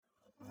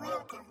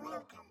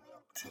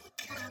to the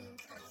Ken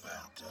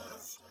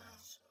Valdez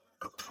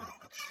approach.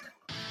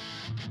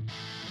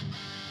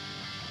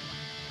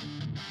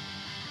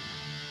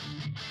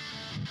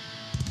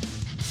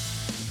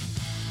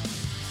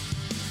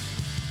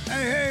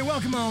 Hey,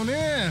 welcome on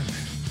in.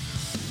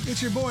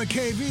 It's your boy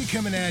KV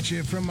coming at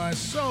you from my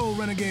Soul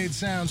Renegade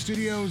Sound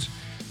Studios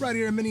right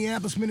here in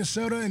Minneapolis,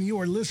 Minnesota, and you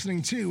are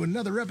listening to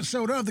another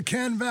episode of the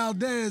Ken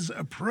Valdez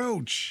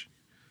Approach.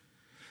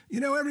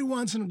 You know, every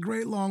once in a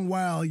great long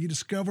while, you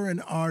discover an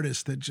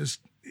artist that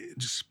just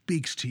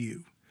speaks to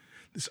you.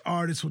 This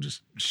artist will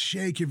just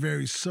shake your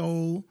very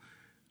soul,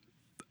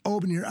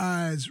 open your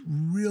eyes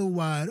real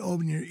wide,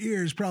 open your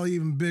ears probably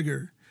even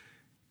bigger.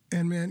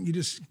 And man, you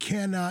just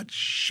cannot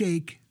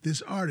shake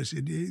this artist.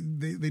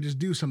 They just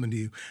do something to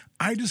you.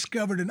 I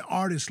discovered an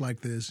artist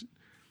like this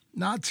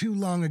not too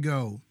long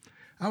ago.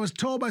 I was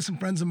told by some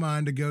friends of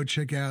mine to go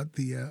check out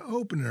the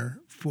opener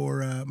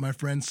for my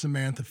friend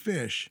Samantha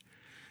Fish.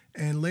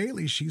 And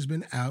lately she's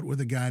been out with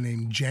a guy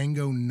named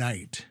Django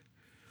Knight.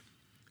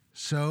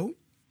 So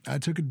I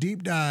took a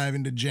deep dive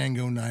into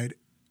Django Knight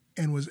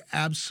and was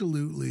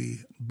absolutely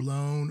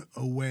blown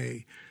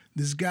away.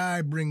 This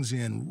guy brings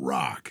in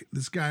rock.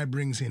 This guy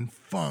brings in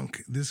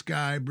funk. This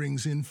guy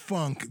brings in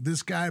funk.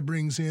 This guy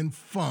brings in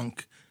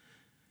funk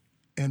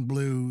and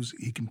blues.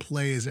 He can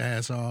play his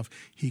ass off.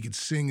 He can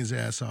sing his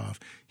ass off.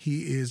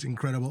 He is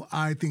incredible.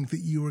 I think that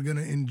you are going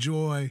to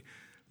enjoy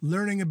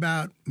learning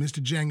about Mr.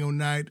 Django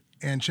Knight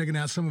and checking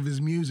out some of his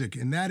music.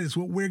 And that is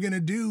what we're going to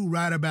do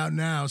right about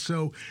now.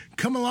 So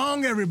come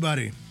along,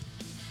 everybody.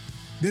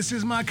 This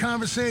is my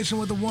conversation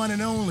with the one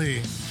and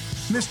only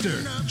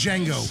Mr.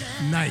 Django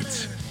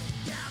Knight.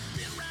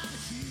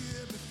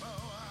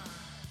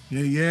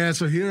 Yeah,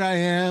 so here I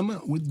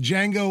am with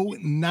Django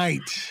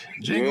Knight.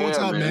 Django, what's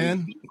up,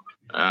 man?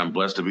 I'm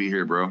blessed to be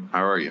here, bro.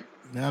 How are you?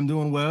 I'm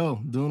doing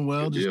well.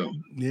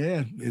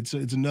 Yeah, it's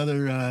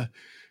another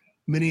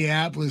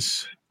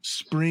Minneapolis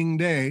spring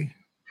day.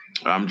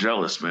 I'm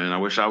jealous, man. I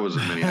wish I was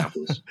in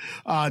Minneapolis.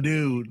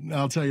 Dude,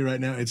 I'll tell you right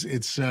now,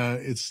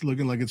 it's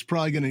looking like it's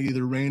probably going to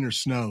either rain or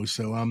snow.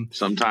 So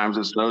sometimes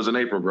it snows in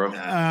April, bro.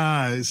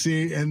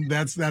 See, and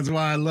that's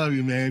why I love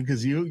you, man,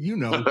 because you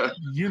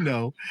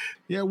know.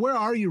 Yeah, where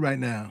are you right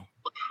now?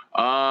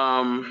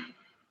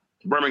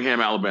 Birmingham,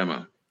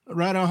 Alabama.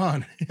 Right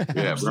on.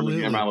 Yeah,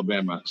 Birmingham,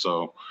 Alabama.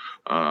 So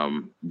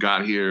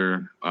got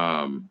here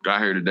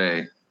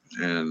today,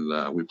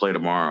 and we play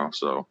tomorrow.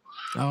 So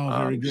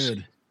very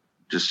good.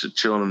 Just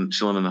chilling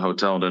in the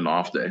hotel and an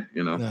off day,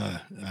 you know.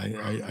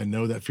 I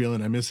know that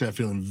feeling. I miss that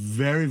feeling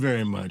very,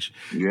 very much.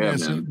 Yeah, man.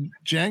 So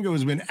Django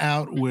has been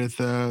out with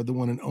the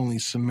one and only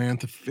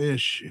Samantha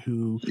Fish,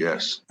 who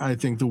I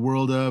think the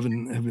world of,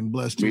 and have been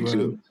blessed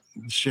to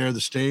share the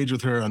stage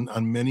with her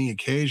on many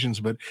occasions.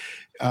 But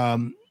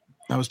I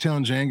was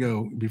telling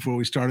Django before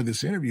we started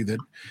this interview that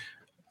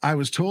I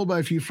was told by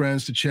a few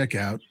friends to check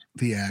out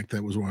the act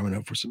that was warming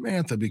up for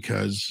Samantha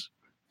because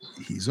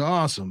he's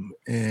awesome.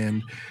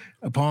 And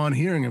upon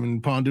hearing him and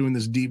upon doing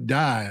this deep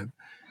dive,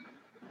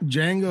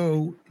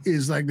 Django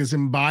is like this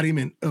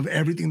embodiment of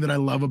everything that I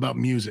love about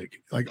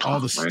music. Like all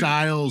the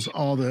styles,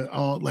 all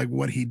like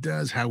what he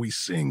does, how he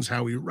sings,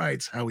 how he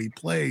writes, how he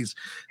plays,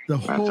 the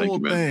whole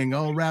thing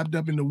all wrapped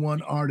up into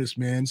one artist,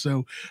 man.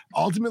 So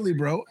ultimately,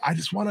 bro, I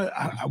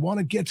want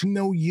to get to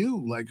know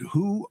you. Like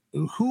who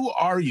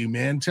are you,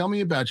 man? Tell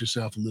me about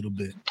yourself a little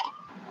bit.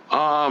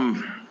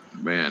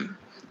 Man,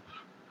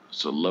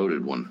 it's a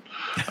loaded one.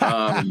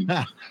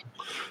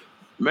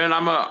 Man,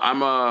 I'm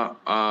a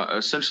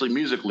essentially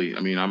musically. I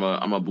mean, I'm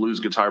a blues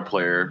guitar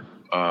player,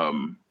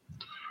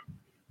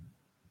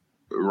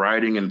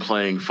 writing and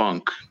playing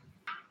funk.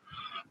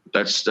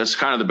 That's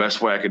kind of the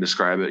best way I could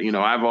describe it. You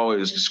know, I've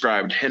always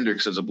described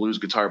Hendrix as a blues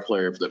guitar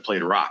player that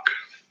played rock.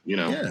 You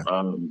know,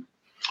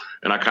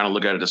 and I kind of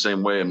look at it the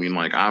same way. I mean,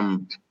 like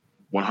I'm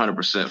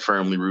 100%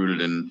 firmly rooted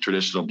in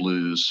traditional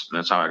blues, and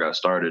that's how I got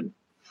started.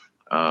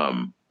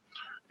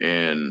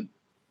 And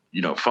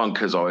you know, funk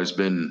has always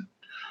been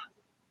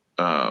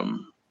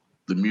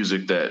the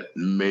music that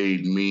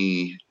made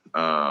me,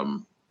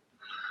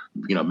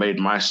 made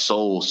my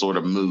soul sort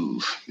of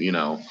move, you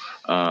know,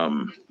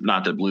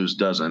 not that blues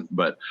doesn't,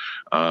 but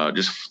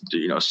just,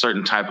 you know, a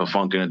certain type of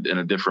funk in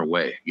a different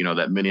way, you know,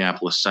 that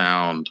Minneapolis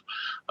sound,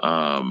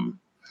 the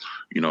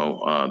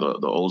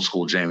old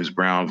school James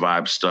Brown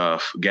vibe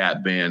stuff,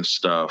 Gap Band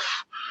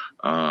stuff,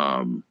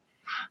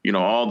 you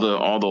know, all the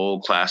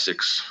old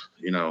classics,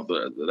 you know,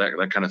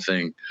 that kind of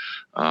thing,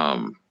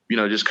 you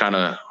know, just kind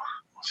of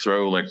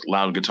throw like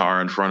loud guitar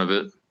in front of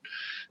it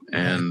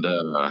and,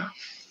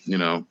 you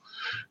know,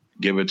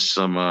 give it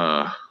some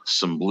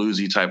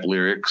bluesy type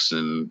lyrics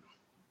and,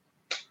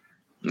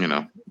 you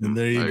know. And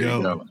there you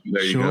go.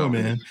 There you go,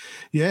 man.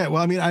 Yeah.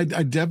 Well, I mean, I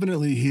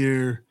definitely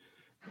hear,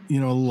 you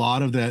know, a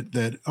lot of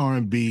that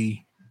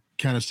R&B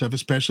kind of stuff,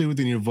 especially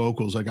within your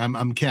vocals. Like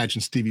I'm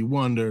catching Stevie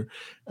Wonder.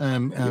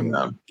 I'm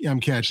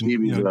catching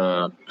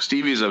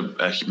Stevie's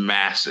a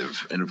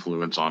massive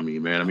influence on me,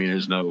 man. I mean,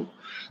 there's no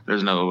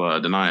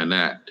denying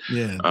that.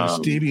 Yeah,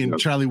 Stevie and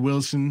Charlie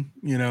Wilson,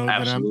 you know.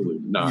 Absolutely,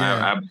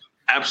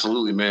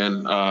 absolutely,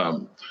 man.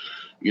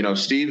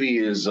 Stevie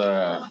is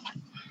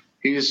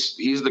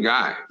he's the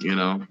guy,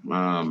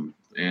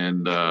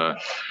 and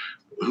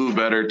who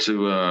better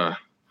to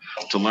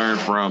learn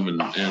from,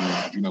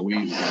 and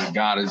we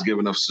God has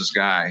given us this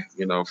guy,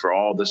 for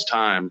all this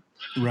time,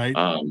 right?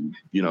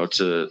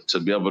 To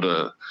be able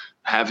to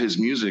have his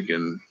music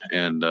and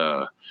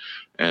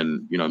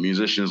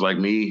musicians like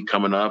me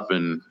coming up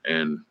and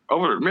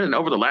over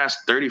the last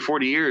 30,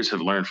 40 years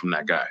have learned from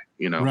that guy,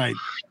 Right.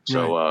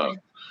 So, right.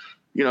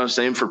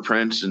 Same for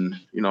Prince and,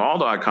 all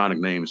the iconic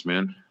names,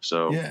 man.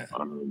 So yeah,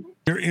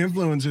 your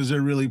influences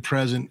are really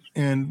present.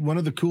 And one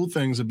of the cool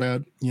things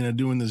about,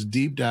 doing this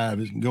deep dive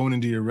is going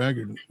into your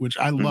record, which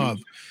I love.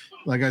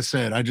 Like I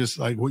said, I just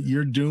like what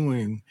you're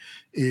doing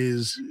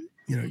is,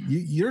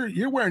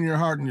 you're wearing your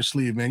heart on your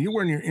sleeve, man. You're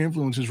wearing your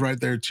influences right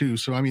there too.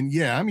 So, I mean,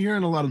 yeah, I'm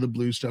hearing a lot of the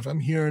blues stuff.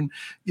 I'm hearing,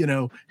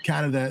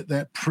 kind of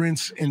that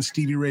Prince and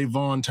Stevie Ray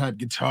Vaughan type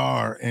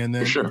guitar. And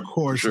then of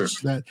course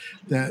it's that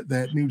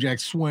New Jack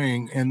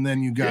swing. And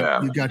then you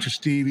got your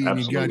Stevie and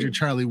you got your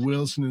Charlie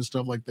Wilson and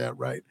stuff like that.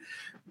 Right.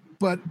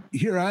 But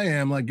here I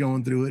am, like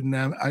going through it, and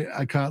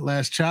I caught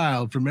Last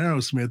Child from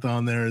Aerosmith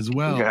on there as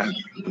well. Yeah.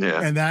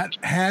 And that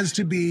has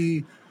to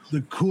be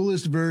the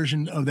coolest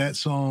version of that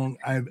song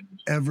I've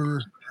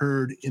ever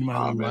heard in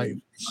my life.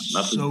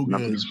 So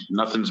good.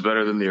 Nothing's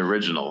better than the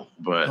original.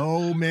 But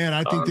oh man,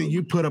 I think that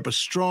you put up a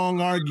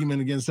strong argument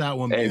against that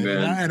one, man.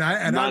 Man.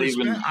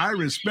 I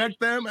respect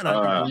them, and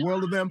I think the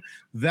world of them.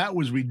 That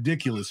was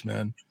ridiculous,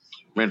 man.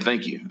 Man,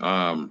 thank you.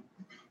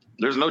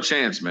 There's no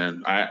chance,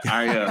 man.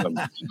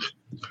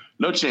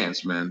 No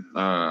chance, man.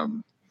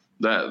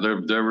 That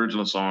the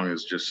original song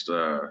is just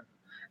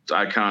it's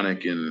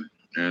iconic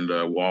and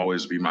will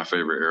always be my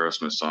favorite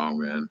Aerosmith song,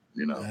 man.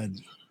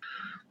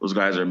 Those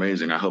guys are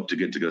amazing. I hope to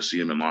get to go see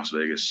them in Las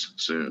Vegas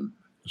soon.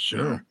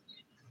 Sure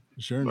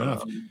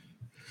enough.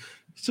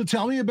 So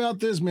tell me about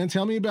this, man.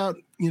 Tell me about,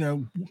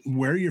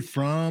 where you're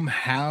from,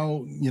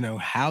 how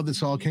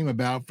this all came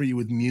about for you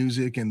with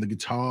music and the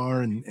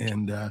guitar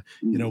and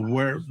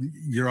where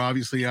you're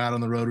obviously out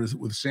on the road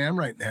with Sam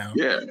right now.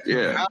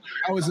 Yeah.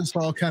 How has this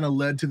all kind of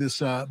led to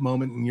this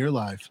moment in your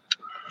life?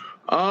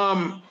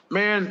 Man,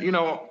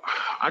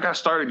 I got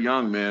started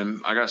young,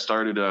 man. I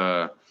started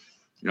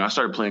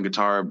playing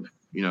guitar,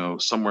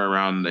 somewhere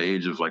around the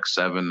age of like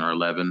 7 or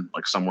 11,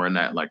 like somewhere in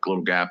that like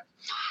little gap.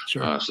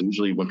 Sure. So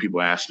usually when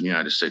people ask me,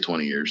 I just say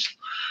 20 years.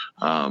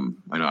 I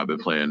know I've been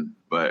playing,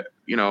 but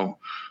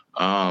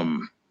I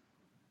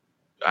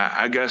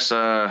guess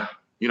I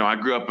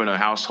grew up in a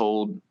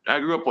household.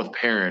 I grew up with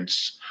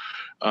parents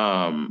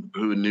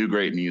who knew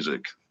great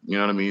music. You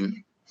know what I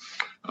mean?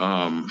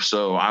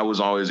 So I was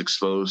always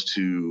exposed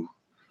to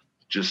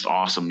just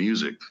awesome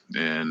music,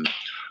 and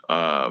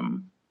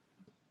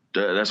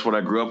that's what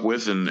I grew up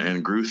with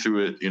and grew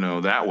through it,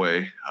 that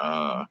way,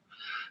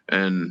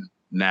 and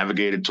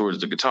navigated towards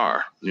the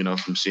guitar,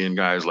 from seeing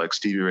guys like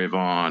Stevie Ray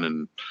Vaughan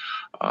and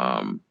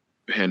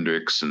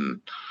Hendrix.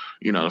 And,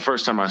 the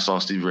first time I saw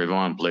Stevie Ray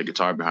Vaughan play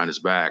guitar behind his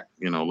back,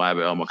 live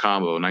at El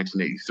Macambo in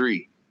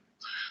 1983,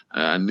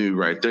 I knew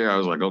right there, I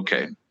was like,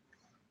 okay,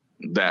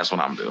 that's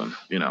what I'm doing,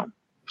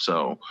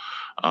 So,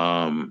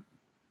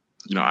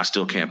 I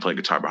still can't play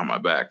guitar behind my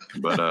back,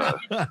 but,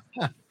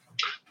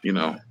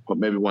 but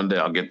maybe one day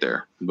I'll get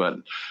there. But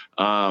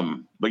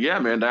yeah,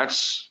 man,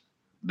 that's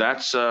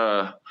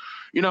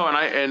and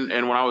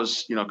when I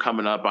was,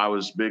 coming up, I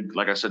was big,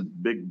 like I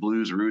said, big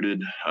blues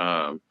rooted,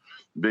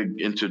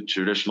 big into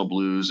traditional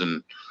blues,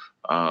 and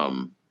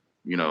Joe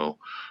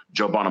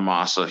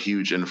Bonamassa,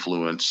 huge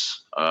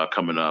influence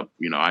coming up.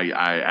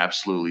 I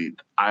absolutely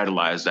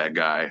idolize that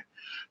guy,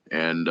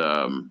 and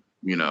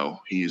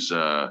he's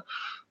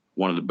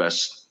one of the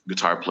best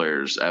guitar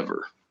players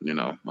ever.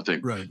 I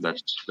think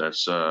that's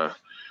there's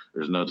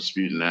no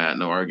disputing that,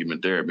 no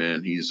argument there,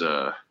 man. He's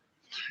a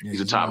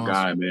top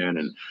guy, man,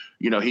 and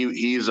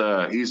he's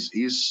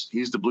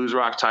the blues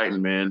rock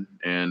titan, man.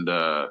 And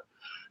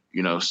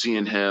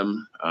seeing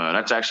him,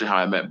 that's actually how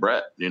I met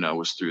Brett.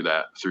 Was through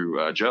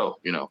Joe.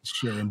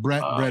 Sure. And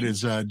Brett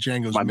is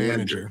Django's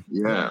manager.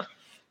 Yeah.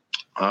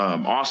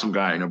 Awesome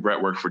guy.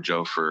 Brett worked for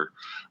Joe for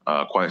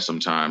quite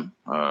some time,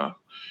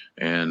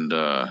 and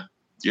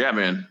yeah,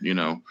 man.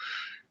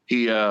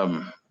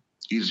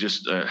 He's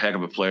just a heck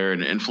of a player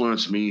and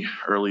influenced me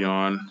early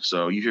on.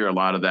 So you hear a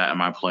lot of that in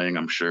my playing,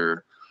 I'm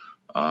sure.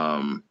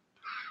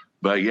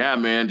 But yeah,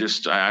 man,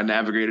 just I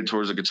navigated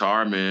towards the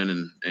guitar,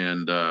 man,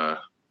 and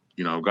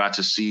got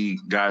to see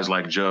guys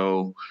like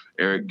Joe,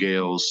 Eric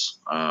Gales,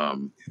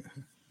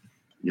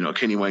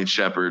 Kenny Wayne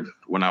Shepherd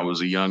when I was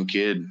a young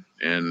kid,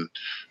 and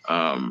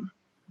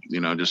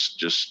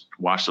just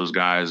watch those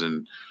guys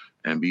and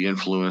be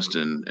influenced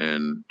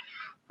and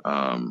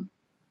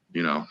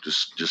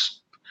just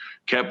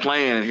kept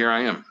playing, and here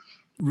I am.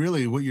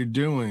 Really, what you're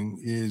doing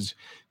is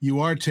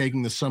you are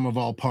taking the sum of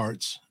all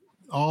parts,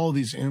 all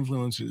these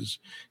influences,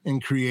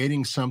 and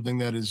creating something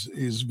that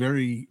is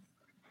very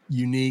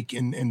unique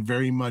and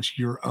very much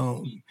your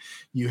own.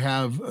 You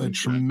have a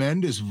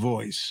tremendous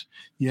voice.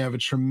 You have a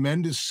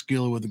tremendous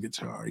skill with the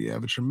guitar. You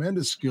have a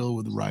tremendous skill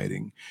with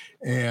writing.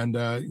 And,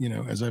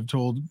 as I've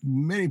told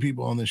many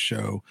people on this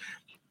show,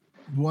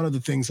 one of the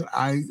things that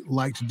I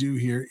like to do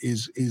here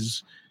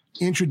is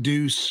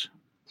introduce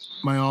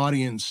my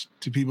audience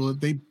to people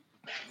that they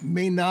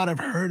may not have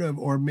heard of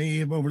or may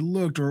have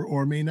overlooked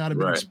or may not have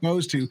been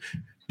exposed to,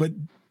 but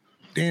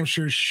damn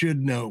sure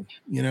should know,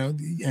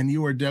 and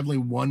you are definitely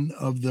one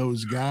of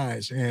those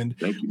guys. And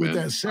Thank you, with man.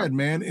 that said,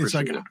 man, it's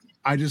like,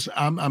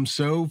 I'm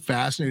so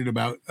fascinated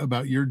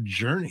about your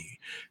journey,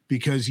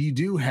 because you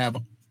do have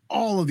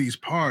all of these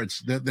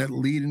parts that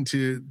lead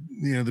into,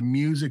 the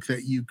music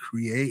that you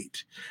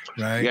create.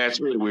 Right. Yeah.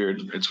 It's really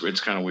weird. It's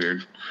kind of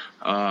weird.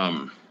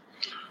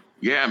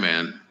 Yeah,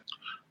 man.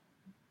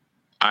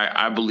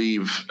 I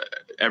believe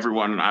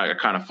everyone, I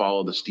kind of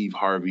follow the Steve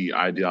Harvey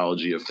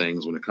ideology of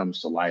things when it comes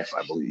to life,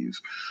 I believe.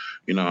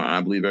 I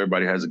believe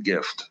everybody has a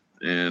gift.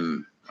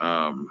 And,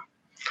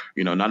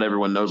 not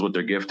everyone knows what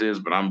their gift is,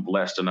 but I'm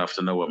blessed enough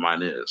to know what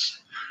mine is.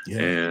 Yeah.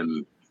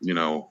 And,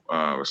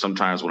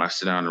 sometimes when I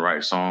sit down and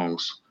write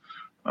songs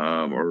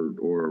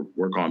or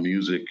work on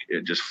music,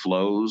 it just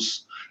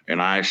flows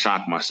and I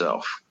shock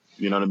myself.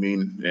 You know what I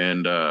mean?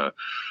 And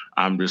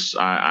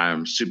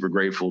I'm super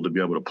grateful to be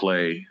able to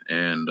play.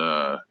 And,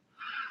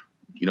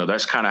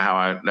 that's kind of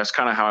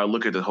how I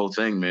look at the whole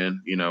thing,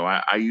 man.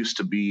 I used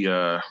to be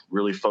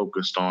really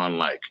focused on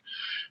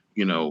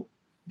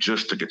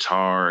just the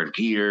guitar and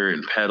gear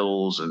and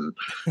pedals and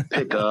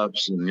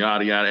pickups and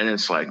yada, yada. And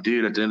it's like,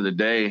 dude, at the end of the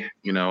day,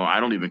 I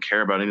don't even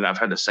care about anything. I've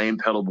had the same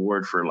pedal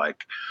board for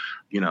the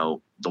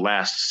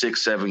last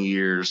 6-7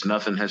 years.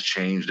 Nothing has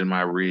changed in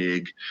my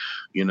rig.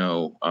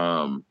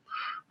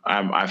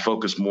 I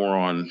focus more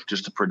on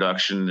just the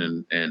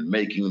production and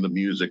making the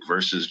music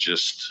versus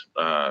just,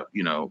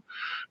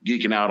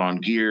 geeking out on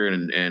gear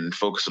and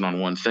focusing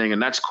on one thing.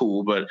 And that's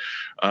cool. But,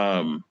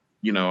 I'm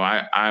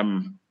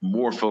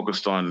more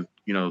focused on,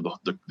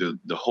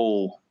 the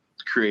whole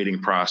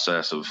creating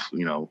process of,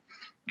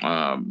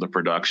 the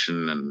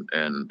production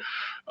and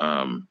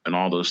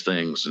all those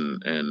things.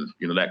 And,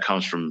 that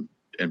comes from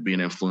and being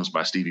influenced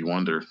by Stevie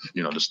Wonder,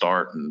 to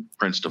start and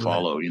Prince to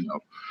follow,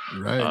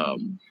 Right.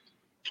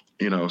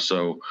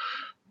 So,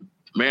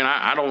 man,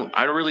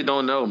 I really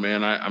don't know,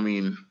 man. I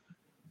mean,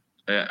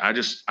 I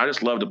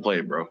just love to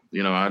play, bro.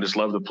 I just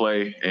love to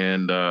play,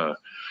 and I'm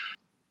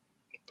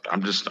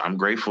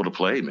grateful to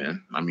play,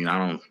 man. I mean,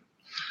 I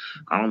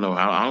don't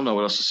know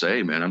what else to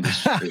say, man. I'm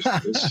just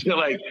it's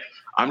like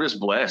I'm just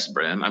blessed,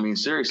 man. I mean,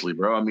 seriously,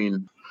 bro. I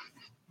mean,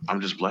 I'm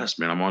just blessed,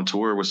 man. I'm on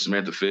tour with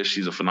Samantha Fish.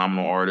 She's a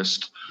phenomenal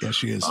artist. Yeah,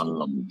 she is.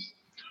 I'm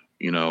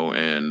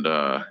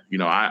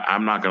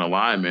not gonna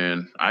lie,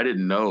 man. I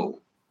didn't know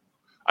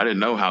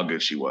how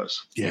good she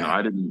was. Yeah.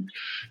 I didn't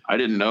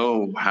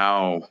know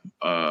how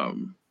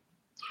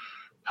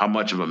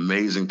much of an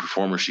amazing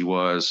performer she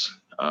was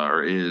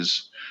or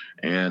is.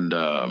 And,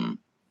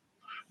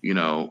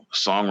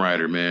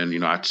 songwriter,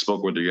 man, I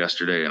spoke with her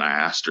yesterday and I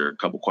asked her a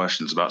couple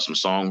questions about some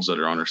songs that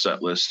are on her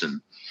set list and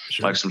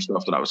some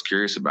stuff that I was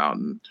curious about.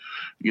 And,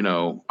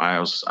 I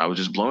was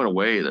just blown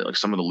away that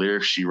some of the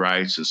lyrics she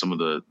writes and some of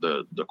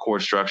the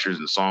chord structures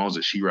and songs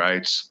that she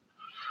writes.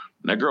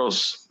 That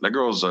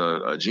girl's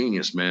a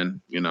genius,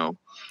 man. Yeah.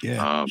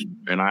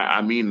 And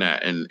I mean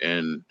that.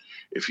 And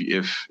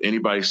if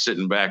anybody's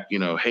sitting back,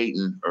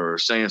 hating or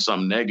saying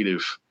something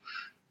negative,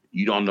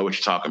 you don't know what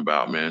you're talking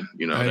about, man.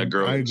 That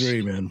girl. I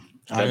agree, man.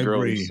 That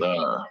girl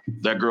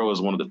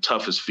is one of the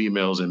toughest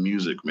females in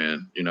music,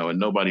 man. And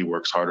nobody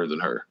works harder than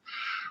her.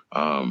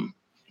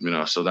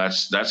 So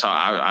that's how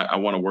I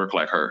want to work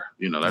like her.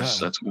 That's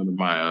kind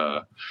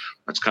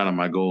of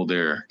my goal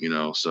there.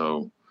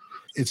 So.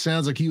 It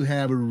sounds like you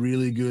have a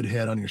really good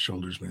head on your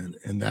shoulders, man.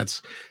 And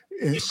that's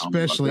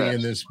especially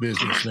in this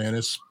business, man,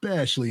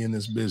 especially in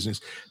this business.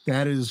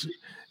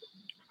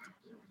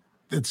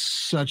 It's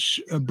such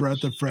a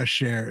breath of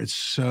fresh air. It's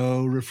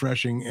so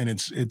refreshing and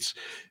it's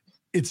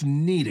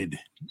needed.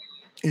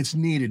 It's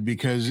needed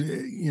because,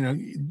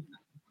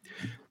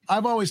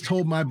 I've always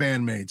told my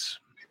bandmates,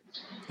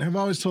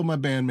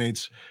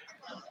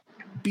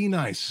 be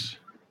nice.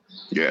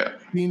 Yeah.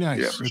 Be nice.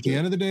 Yeah, At the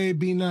end of the day,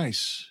 be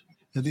nice.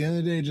 At the end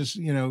of the day, just,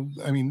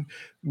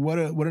 what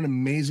an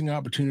amazing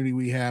opportunity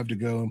we have to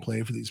go and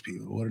play for these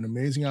people. What an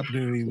amazing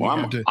opportunity we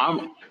have to.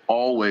 I'm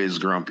always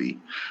grumpy.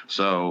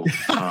 So,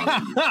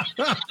 Are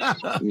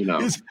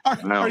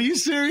you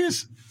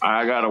serious?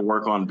 I got to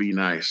work on be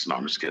nice. No,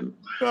 I'm just kidding.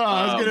 Oh,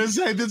 I was going to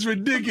say, that's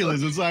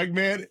ridiculous. It's like,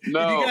 man, if you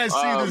guys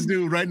see this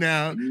dude right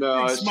now,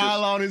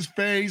 smile on his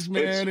face,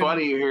 man. It's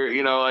funny here,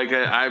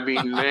 I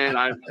mean, man,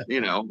 I'm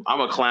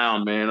a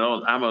clown, man.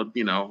 I'm a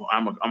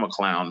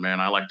clown, man.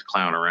 I like to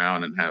clown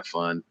around and have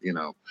fun,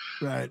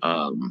 Right.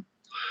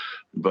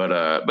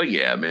 But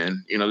yeah,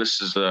 man,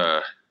 this is,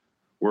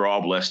 we're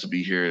all blessed to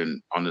be here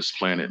and on this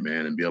planet,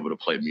 man, and be able to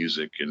play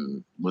music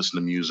and listen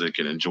to music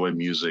and enjoy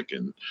music.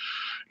 And,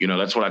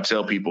 that's what I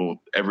tell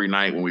people every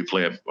night when I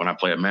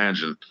play at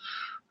Mansion.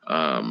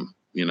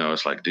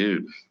 It's like,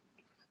 dude,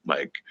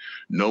 Like,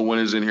 no one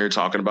is in here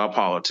talking about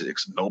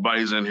politics.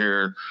 Nobody's in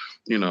here,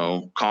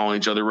 calling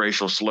each other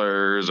racial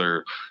slurs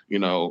or,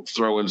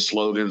 throwing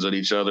slogans at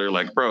each other.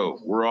 Like, bro,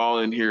 we're all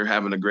in here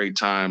having a great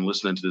time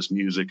listening to this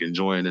music,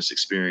 enjoying this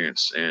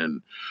experience.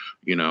 And,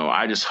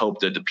 I just hope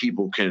that the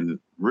people can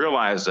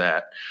realize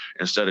that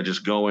instead of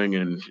just going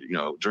and,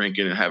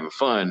 drinking and having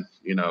fun,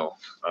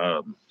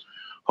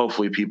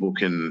 hopefully people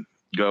can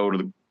go to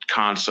the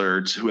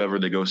concerts, whoever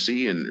they go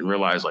see, and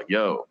realize like,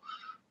 yo,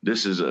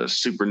 this is a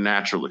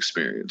supernatural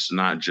experience,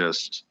 not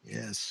just,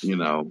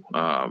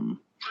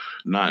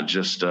 not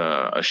just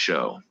a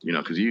show,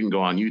 because you can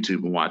go on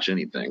YouTube and watch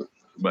anything.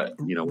 But,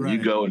 when you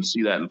go and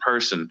see that in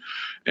person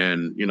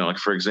and, like,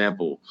 for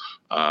example,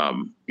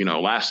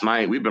 last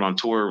night we've been on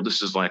tour.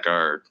 This is like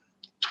our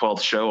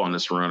 12th show on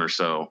this run or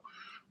so.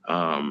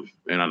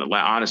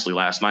 Honestly,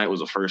 last night was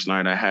the first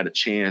night I had a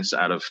chance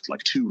out of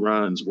like 2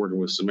 runs working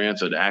with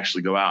Samantha to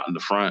actually go out in the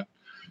front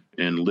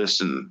and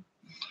listen.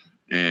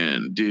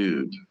 And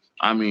dude,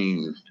 I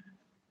mean,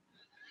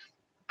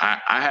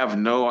 I have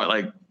no,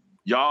 like,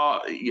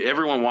 y'all,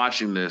 everyone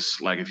watching this,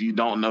 like, if you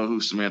don't know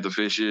who Samantha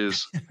Fish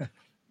is,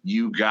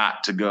 you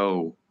got to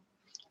go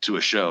to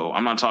a show.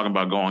 I'm not talking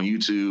about go on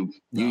YouTube.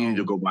 You need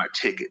to go buy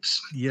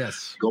tickets.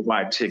 Yes. Go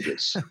buy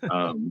tickets.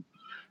 And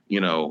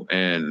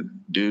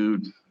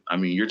dude, I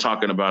mean, you're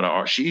talking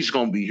about she's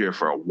going to be here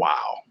for a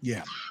while.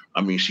 Yeah.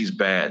 I mean, she's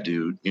bad,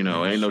 dude. Ain't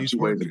no two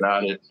ways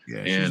about it. Yeah,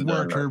 and she's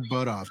worked her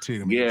butt off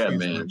too.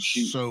 Man,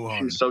 she's so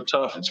hard. She's so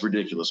tough. It's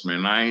ridiculous, man.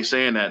 And I ain't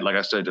saying that, like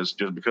I said, just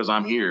because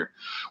I'm here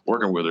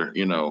working with her.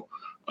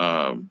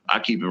 I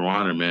keep it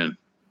 100, man.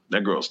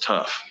 That girl's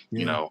tough.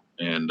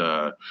 And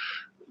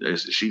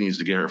she needs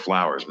to get her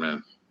flowers,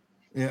 man.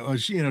 Yeah,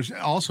 well,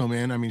 also,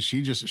 man. I mean,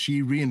 she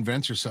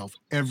reinvents herself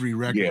every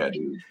record. Yeah,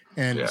 dude.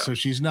 And so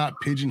she's not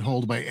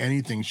pigeonholed by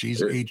anything.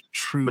 She's a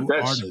true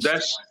artist.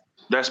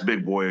 That's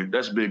big boy.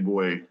 That's big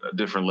boy, a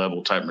different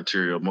level type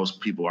material. Most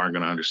people aren't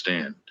going to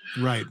understand.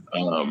 Right.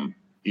 To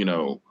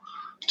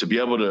be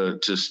able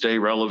to stay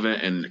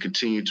relevant and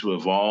continue to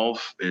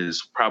evolve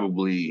is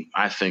probably,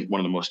 I think,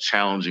 one of the most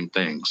challenging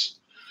things.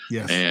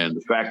 Yes. And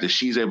the fact that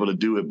she's able to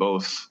do it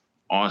both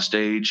on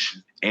stage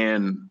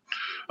and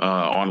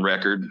on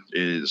record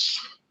is,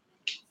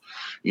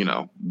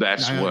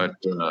 that's what,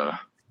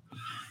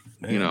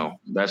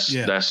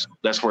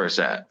 that's where it's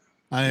at.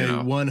 I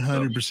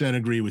 100%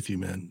 agree with you,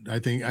 man. I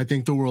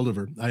think the world of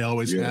her. I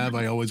always have.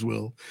 I always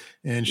will.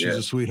 And she's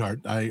a sweetheart.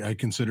 I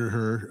consider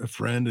her a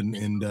friend.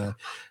 And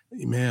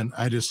man,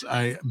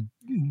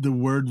 the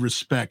word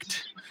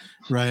respect,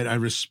 right? I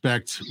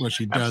respect what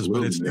she does,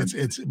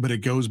 Absolutely, but it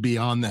goes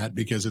beyond that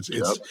because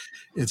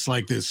it's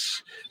like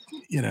this,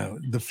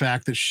 the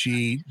fact that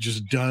she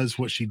just does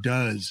what she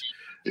does.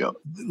 Yeah,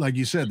 like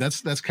you said,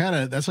 that's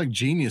like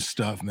genius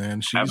stuff,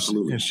 man.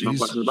 Absolutely, no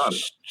question about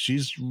it.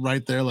 She's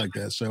right there like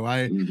that. So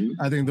I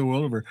think the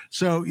world of her.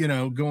 So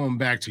going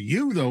back to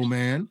you though,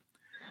 man,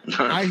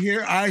 I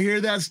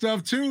hear that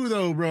stuff too,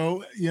 though,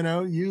 bro.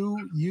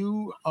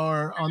 You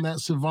are on that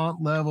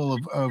savant level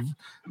of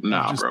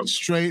just bro,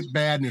 straight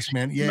badness,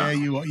 man. Yeah,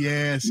 you are.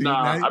 Yeah, see,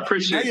 I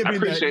appreciate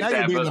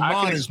that, but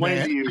I can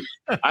explain to you.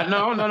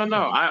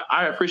 No.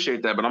 I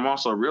appreciate that, but I'm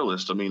also a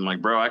realist. I mean,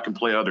 like, bro, I can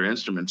play other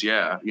instruments.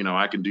 Yeah,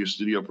 I can do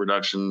studio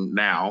production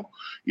now.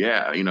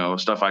 Yeah,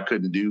 stuff I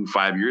couldn't do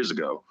 5 years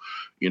ago.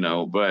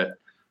 But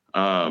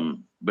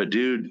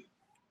dude,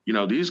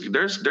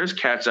 there's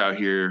cats out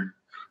here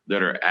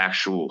that are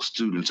actual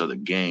students of the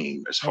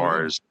game as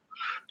far as,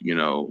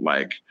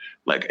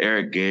 like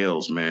Eric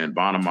Gales, man,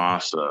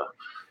 Bonamassa.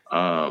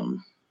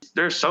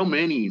 There's so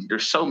many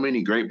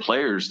great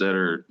players that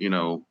are,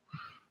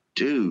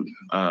 dude,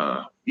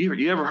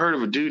 you ever heard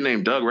of a dude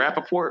named Doug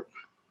Rappaport?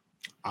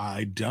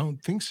 I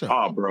don't think so.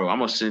 Oh, bro, I'm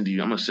gonna send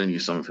you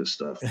some of his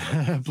stuff.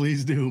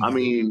 Please do. Man. I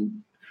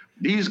mean,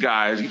 these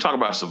guys, you talk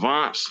about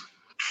savants.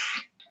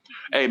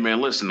 Hey, man,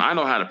 listen, I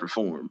know how to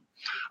perform.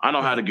 I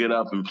know how to get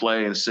up and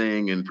play and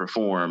sing and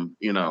perform,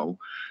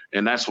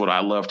 and that's what I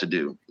love to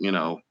do,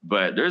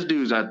 but there's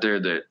dudes out there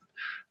that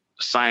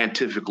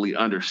scientifically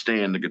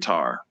understand the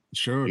guitar.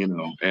 Sure.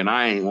 And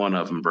I ain't one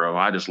of them, bro.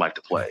 I just like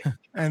to play.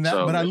 But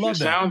I love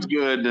that. Sounds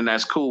good, then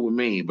that's cool with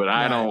me, but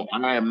I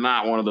am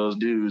not one of those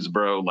dudes,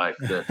 bro. Like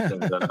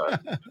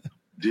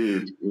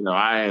dude,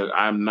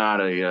 I'm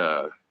not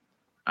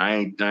I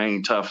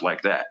ain't tough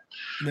like that,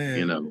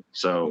 man.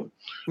 So,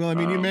 well, I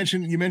mean, you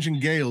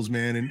mentioned Gales,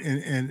 man,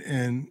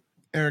 and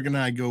Eric and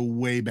I go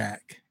way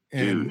back,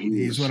 and dude,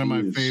 he's one of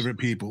my favorite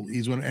people.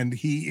 And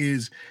he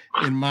is,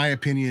 in my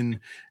opinion,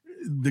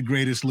 the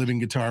greatest living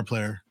guitar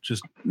player.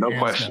 Just no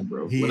question,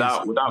 bro.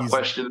 Without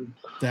question,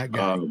 that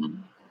guy.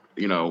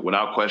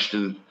 Without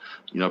question,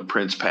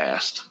 Prince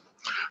passed,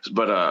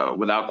 but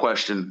without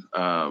question,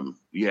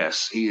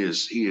 yes, he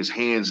is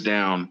hands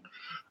down.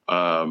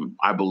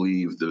 I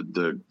believe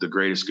the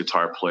greatest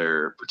guitar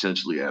player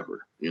potentially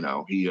ever.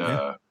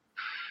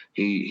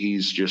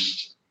 He's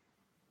just,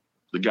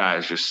 the guy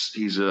is just,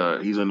 he's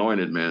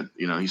anointed, man.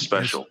 He's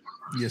special.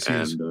 Yes, he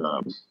is.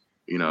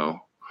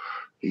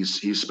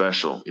 He's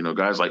special.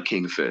 Guys like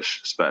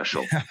Kingfish,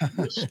 special.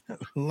 Yes.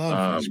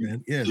 Love Fish,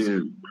 man. Yes.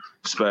 Dude,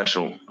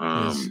 special.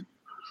 Yes.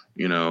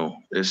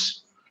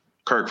 It's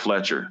Kirk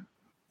Fletcher.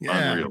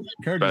 Yeah. Unreal.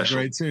 Kirk is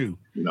great too.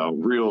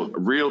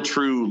 Real,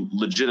 true,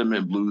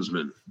 legitimate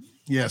bluesman.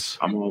 Yes.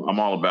 I'm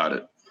all about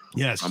it.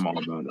 Yes. I'm all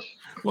about it.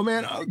 Well,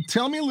 man,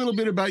 tell me a little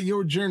bit about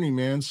your journey,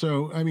 man.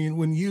 So, I mean,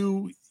 when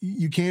you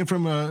came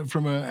from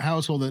a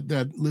household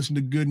that listened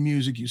to good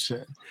music, you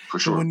said. For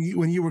sure. So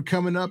when you were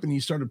coming up and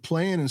you started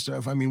playing and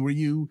stuff, I mean, were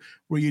you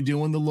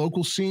doing the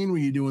local scene? Were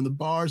you doing the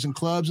bars and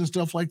clubs and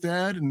stuff like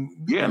that? And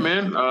yeah,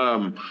 man.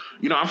 I'm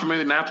from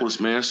Indianapolis,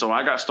 man. So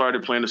I got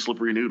started playing the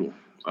Slippery Noodle.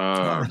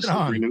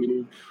 Slippery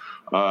Noodle.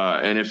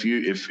 And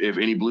if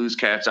any blues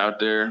cats out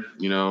there,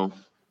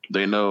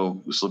 they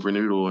know the Slippery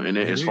Noodle. And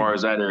as far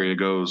as that area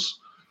goes,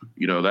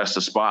 that's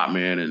the spot,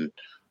 man. And,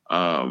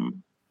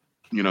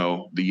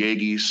 the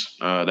Yagis,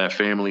 that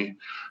family,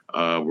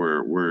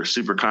 were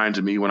super kind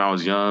to me when I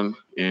was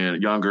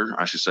younger,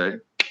 I should say.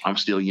 I'm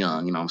still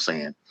young, you know what I'm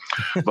saying?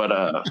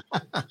 But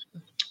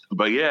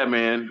yeah,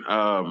 man,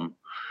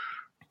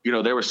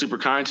 they were super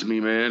kind to me,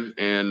 man.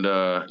 And,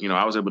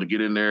 I was able to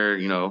get in there,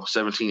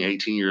 17,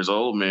 18 years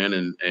old,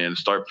 man, and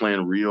start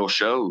playing real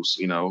shows,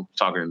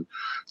 talking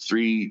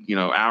 3,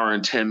 hour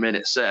and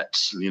 10-minute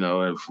sets,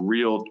 of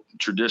real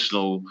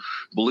traditional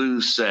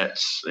blues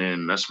sets.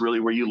 And that's really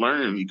where you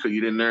learn. You could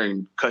get in there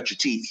and cut your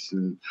teeth.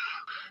 And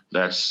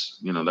that's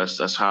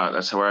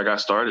where I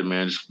got started,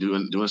 man, just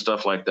doing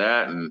stuff like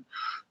that. And,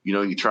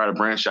 you try to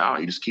branch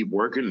out, you just keep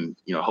working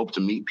and, hope to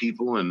meet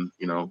people and,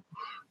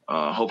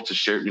 hope to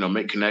share,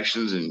 make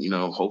connections and,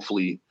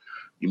 hopefully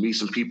you meet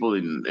some people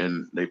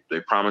and they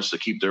promise to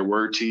keep their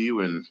word to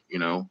you and,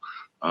 and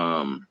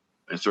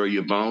throw you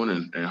a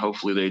bone and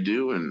hopefully they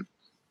do. And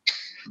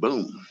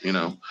boom,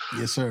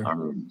 Yes, sir.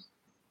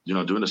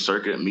 Doing the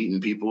circuit, meeting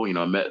people,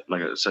 I met,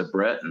 like I said,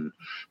 Brett, and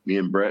me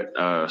and Brett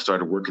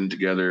started working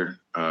together,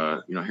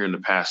 here in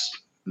the past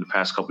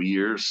couple of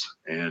years.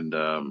 And,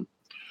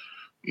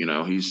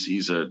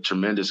 he's a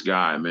tremendous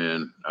guy,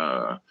 man.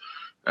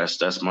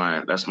 That's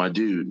my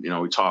dude.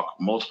 We talk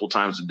multiple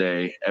times a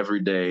day, every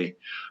day.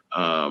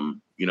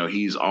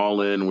 He's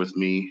all in with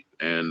me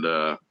and,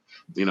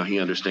 he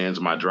understands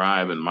my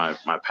drive and my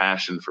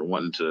passion for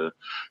wanting to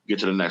get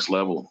to the next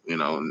level,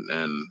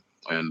 and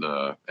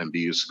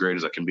be as great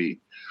as I can be.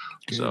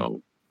 Good.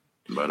 So,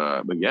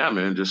 but yeah,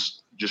 man,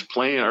 just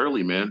playing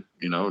early, man,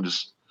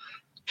 just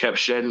kept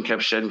shedding,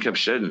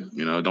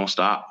 don't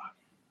stop.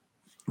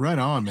 Right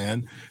on,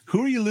 man.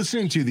 Who are you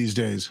listening to these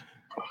days?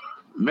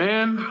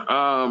 Man,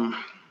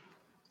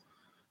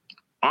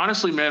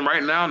 honestly, man,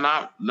 right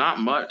now, not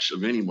much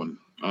of anyone.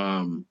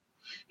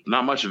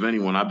 Not much of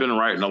anyone. I've been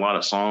writing a lot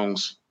of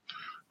songs.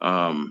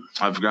 I've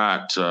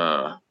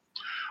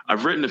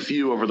written a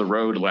few over the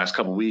road the last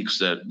couple of weeks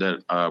that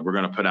we're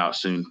going to put out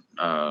soon,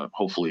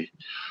 hopefully.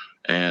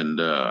 And,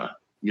 I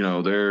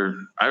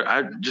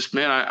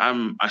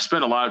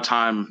spend a lot of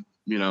time,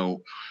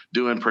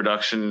 doing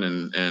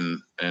production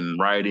and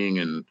writing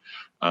and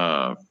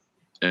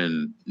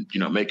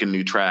making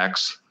new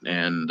tracks.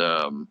 And,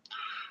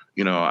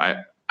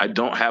 I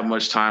don't have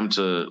much time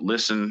to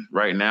listen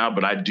right now,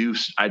 but I do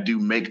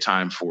make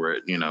time for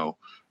it, and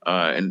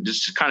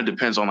just kind of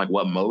depends on like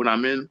what mode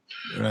I'm in.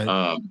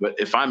 Right. But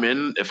if I'm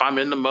in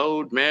the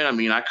mode, man, I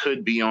mean, I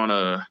could be on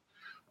a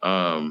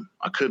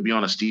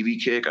Stevie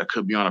kick. I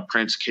could be on a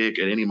Prince kick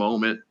at any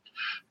moment.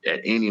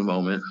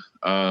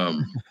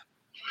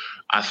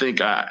 I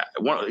think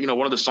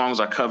one of the songs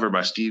I covered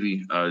by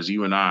Stevie is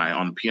 "You and I"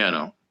 on the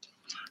piano.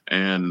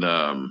 And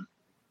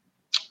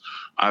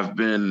I've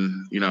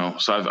been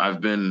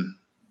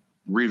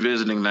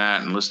revisiting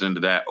that and listening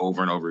to that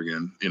over and over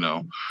again,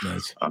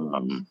 Nice.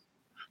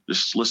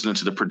 Just listening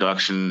to the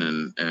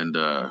production and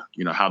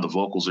how the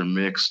vocals are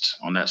mixed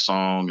on that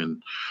song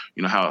and,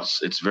 how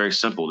it's very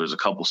simple. There's a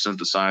couple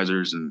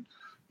synthesizers and,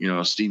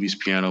 Stevie's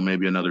piano,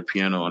 maybe another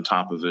piano on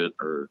top of it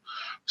or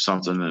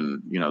something.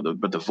 And,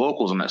 but the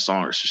vocals on that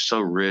song are just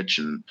so rich.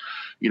 And,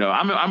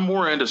 I'm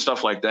more into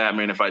stuff like that. I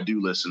mean, if I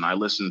do listen, I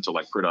listen to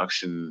like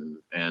production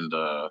and,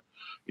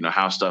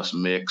 how stuff's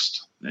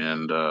mixed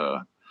and,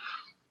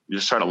 you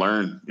just try to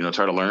learn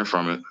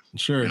from it.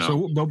 Sure.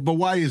 So, but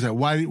why is that?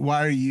 Why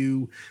are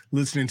you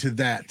listening to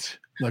that?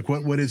 Like,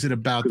 what is it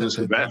about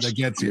that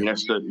gets you?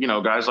 That's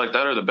guys like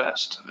that are the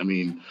best. I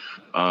mean,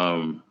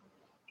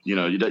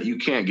 you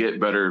can't get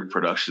better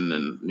production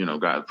than,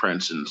 guys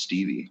Prince and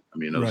Stevie. I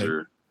mean, those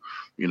are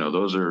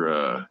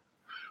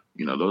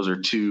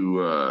two,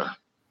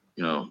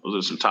 those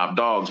are some top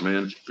dogs,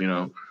 man,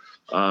 and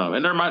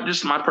they're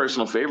my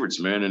personal favorites,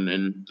 man.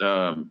 And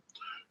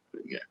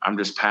I'm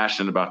just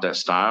passionate about that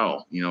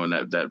style, and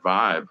that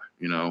vibe,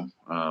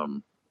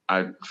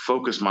 I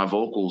focus my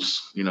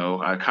vocals,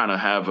 I kind of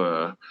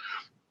have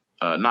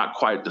not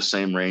quite the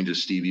same range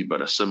as Stevie,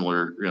 but a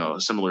similar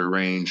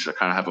range. I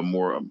kind of have a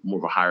more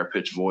of a higher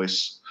pitched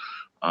voice.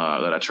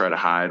 that I try to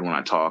hide when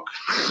I talk.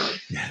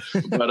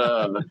 But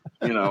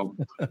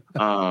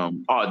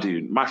oh,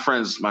 dude, my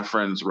friends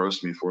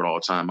roast me for it all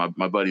the time.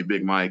 My buddy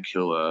Big Mike,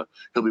 he'll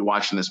be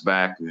watching this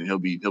back, and he'll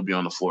be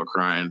on the floor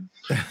crying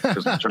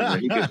because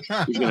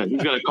he's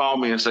gonna call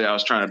me and say I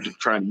was trying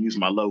to use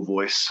my low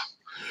voice.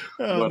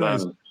 Oh,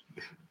 nice.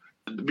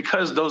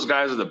 Because those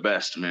guys are the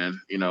best,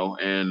 man,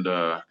 and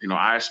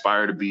I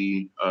aspire to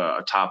be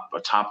a top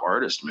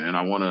artist, man.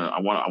 I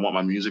want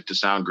my music to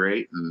sound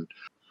great, and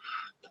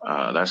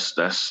that's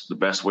the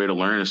best way to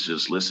learn is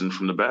just listen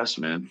from the best,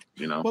 man.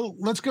 Well,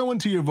 let's go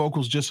into your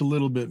vocals just a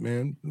little bit,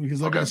 man,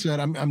 because like I said,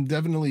 I'm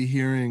definitely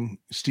hearing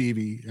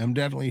Stevie. I'm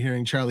definitely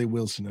hearing Charlie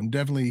Wilson. I'm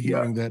definitely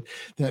hearing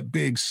that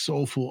big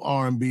soulful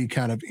R&B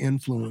kind of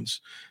influence.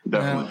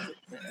 Definitely.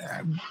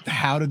 Now,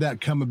 how did that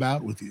come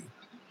about with you?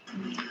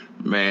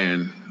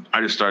 Man,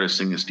 I just started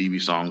singing Stevie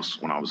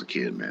songs when I was a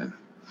kid, man.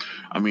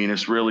 I mean,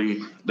 that's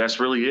really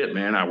it,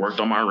 man. I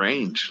worked on my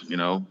range,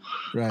 Right.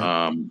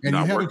 And you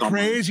have a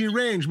crazy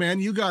range,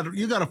 man. You got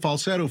a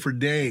falsetto for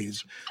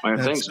days.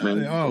 Thanks,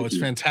 man. It's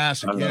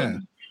fantastic.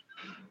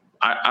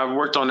 I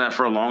worked on that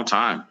for a long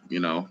time,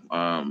 and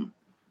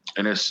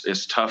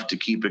it's tough to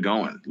keep it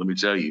going. Let me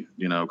tell you,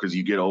 because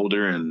you get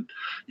older and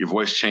your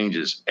voice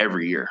changes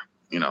every year,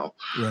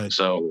 Right.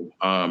 So,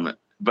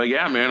 but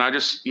yeah, man, I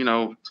just,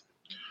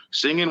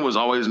 singing was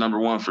always number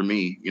one for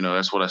me.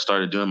 That's what I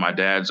started doing. My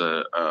dad's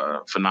a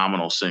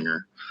phenomenal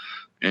singer,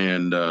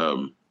 and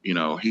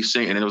he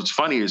sing. And what's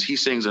funny is he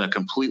sings in a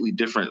completely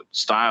different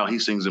style. He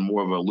sings in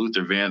more of a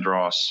Luther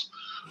Vandross,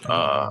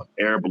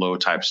 air blow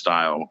type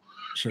style.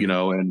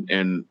 Sure.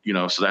 And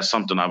so that's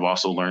something I've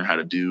also learned how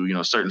to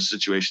do. Certain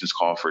situations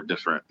call for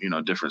different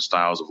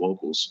styles of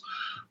vocals.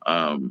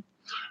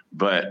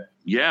 But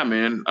yeah,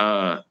 man.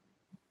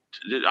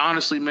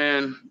 Honestly,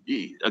 man,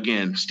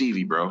 again,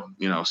 Stevie, bro,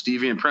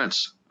 Stevie and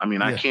Prince. I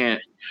mean, I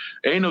can't,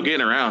 ain't no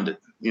getting around it,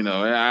 and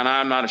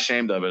I'm not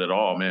ashamed of it at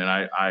all,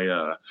 man.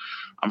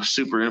 I'm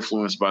super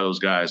influenced by those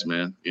guys,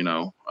 man,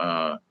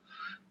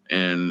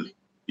 and,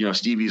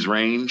 Stevie's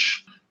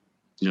range,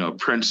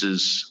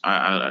 Prince's,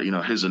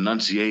 his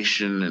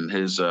enunciation and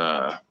his,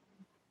 the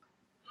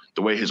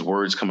way his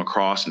words come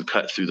across and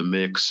cut through the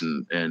mix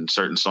and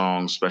certain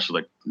songs,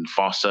 especially like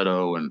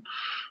falsetto and,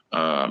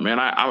 man,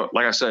 I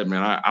like I said,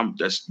 man,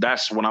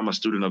 that's what I'm a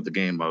student of the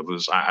game of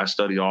is I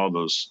study all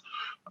those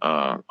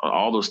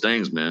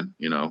things, man.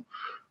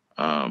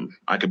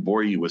 I could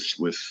bore you with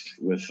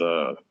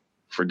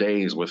for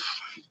days with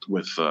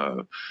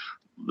the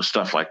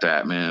stuff like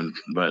that, man.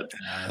 But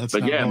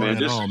yeah, man,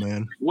 just all,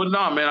 man. Well,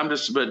 no, man, I'm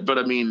just but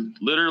I mean,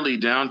 literally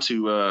down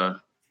to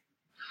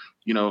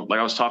like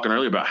I was talking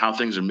earlier about how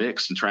things are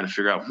mixed and trying to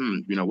figure out,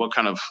 what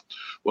kind of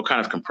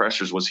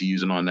compressors was he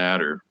using on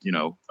that, or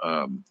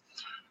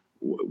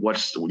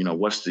what's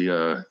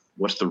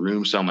the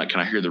room sound like? Can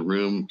I hear the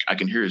room? I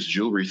can hear his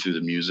jewelry through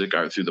the music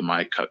or through the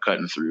mic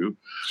cutting through.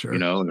 Sure.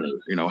 How,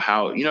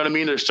 what I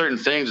mean? There's certain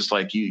things. It's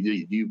like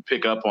you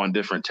pick up on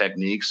different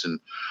techniques, and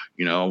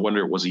I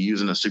wonder, was he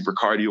using a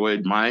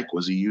supercardioid mic?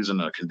 Was he using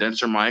a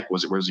condenser mic?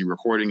 Was he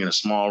recording in a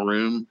small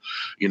room?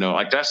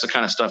 Like that's the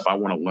kind of stuff I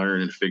want to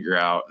learn and figure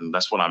out, and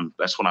that's what I'm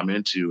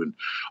into, and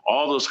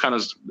all those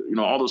kinds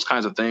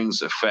of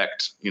things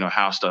affect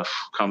how stuff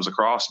comes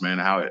across, man.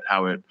 How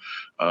it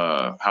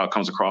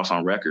comes across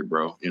on record,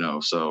 bro.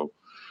 So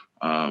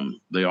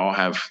they all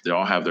have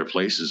their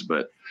places,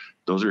 but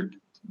those are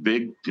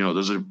big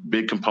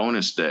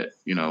components that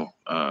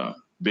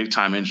big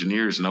time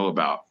engineers know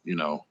about.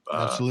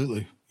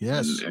 Absolutely,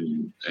 yes.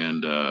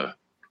 And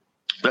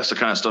that's the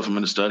kind of stuff I'm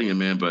into studying,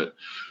 man. But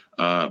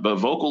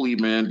vocally,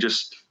 man,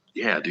 just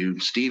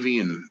dude, Stevie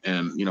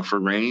and for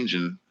range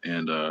and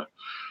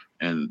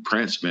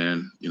Prince,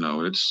 man.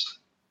 It's.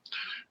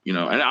 And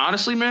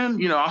honestly, man,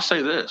 I'll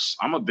say this.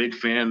 I'm a big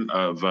fan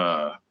of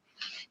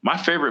my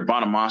favorite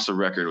Bonamassa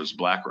record was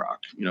Black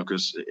Rock,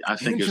 because I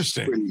think it's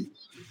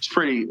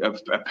pretty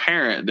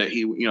apparent that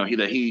he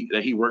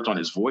worked on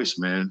his voice,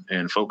 man,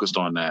 and focused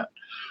on that.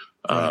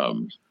 Right.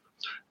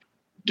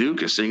 Dude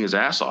can sing his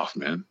ass off,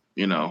 man.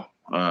 He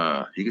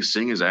can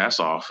sing his ass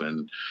off,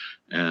 and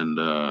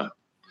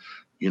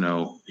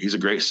he's a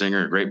great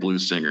singer, a great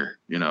blues singer,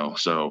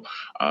 so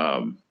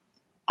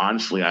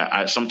honestly,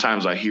 I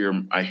sometimes I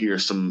hear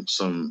some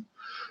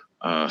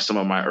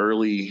of my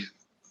early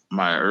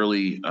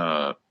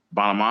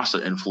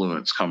Bonamassa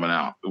influence coming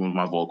out with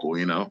my vocal,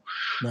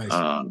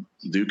 Nice.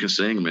 Dude can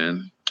sing,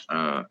 man.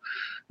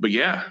 But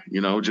yeah,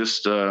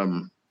 just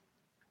stuff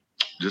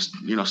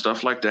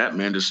like that,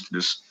 man.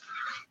 Just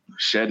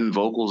shedding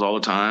vocals all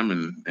the time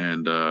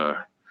and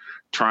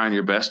trying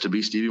your best to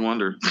be Stevie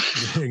Wonder.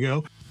 There you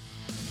go.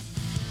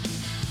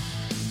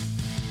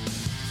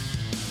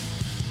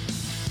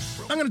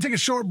 I'm going to take a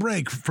short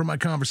break from my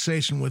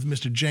conversation with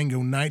Mr.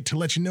 Django Knight to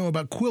let you know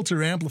about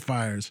Quilter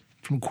amplifiers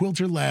from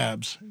Quilter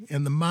Labs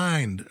and the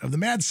mind of the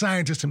mad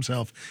scientist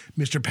himself,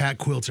 Mr. Pat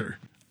Quilter.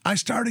 I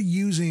started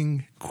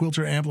using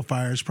Quilter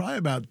amplifiers probably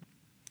about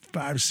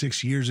 5 or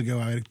 6 years ago,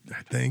 I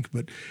think,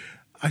 but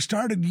I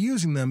started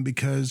using them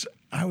because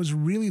I was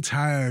really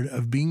tired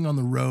of being on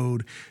the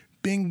road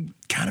being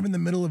kind of in the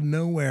middle of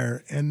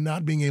nowhere and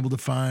not being able to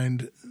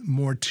find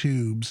more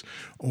tubes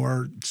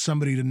or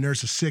somebody to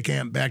nurse a sick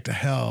amp back to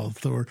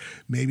health, or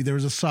maybe there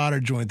was a solder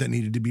joint that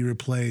needed to be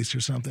replaced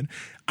or something.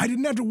 I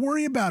didn't have to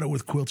worry about it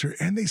with Quilter,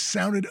 and they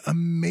sounded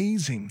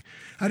amazing.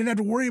 I didn't have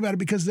to worry about it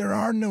because there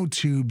are no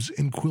tubes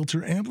in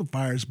Quilter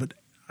amplifiers, but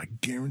I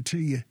guarantee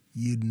you,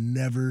 you'd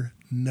never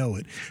know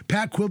it.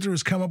 Pat Quilter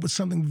has come up with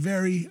something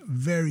very,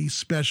 very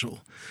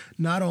special.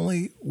 Not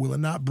only will it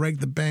not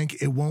break the bank,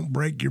 it won't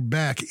break your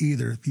back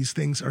either. These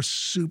things are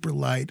super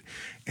light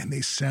and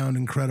they sound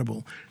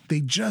incredible.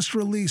 They just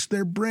released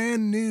their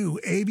brand new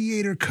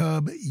Aviator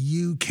Cub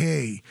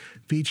UK,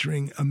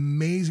 featuring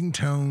amazing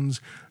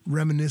tones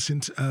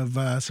reminiscent of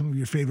some of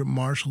your favorite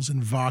Marshalls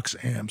and Vox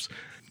amps.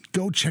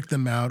 Go check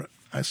them out.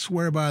 I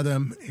swear by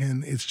them,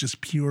 and it's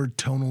just pure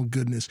tonal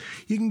goodness.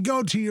 You can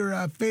go to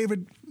your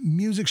favorite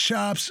music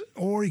shops,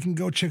 or you can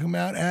go check them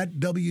out at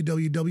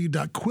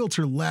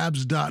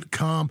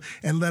www.quilterlabs.com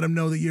and let them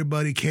know that your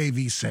buddy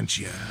KV sent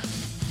you.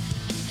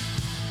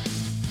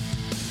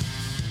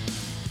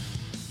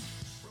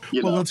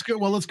 Well, let's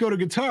go to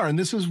guitar, and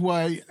this is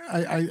why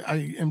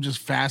I am just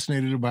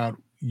fascinated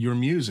about your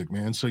music,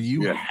 man. So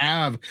you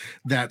have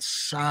that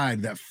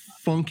side, that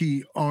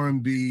funky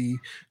R&B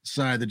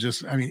side that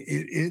just, I mean,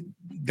 it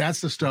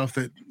that's the stuff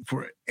that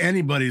for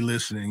anybody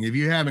listening, if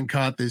you haven't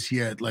caught this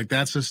yet, like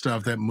that's the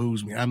stuff that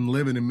moves me. I'm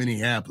living in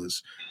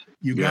Minneapolis.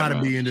 You got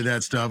to be into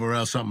that stuff or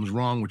else something's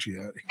wrong with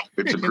you.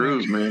 It's a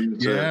groove, man.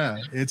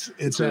 It's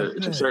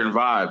a certain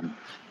vibe.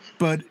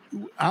 But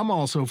I'm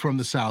also from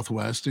the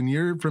Southwest, and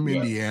you're from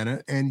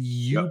Indiana, and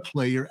you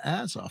play your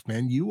ass off,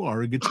 man. You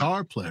are a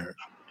guitar player.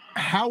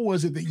 How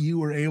was it that you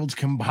were able to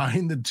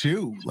combine the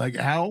two? Like,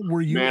 how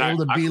were you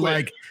able to be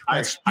like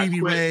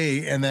Stevie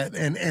Ray and that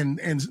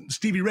and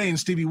Stevie Ray and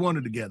Stevie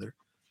Wonder together?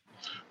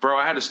 Bro,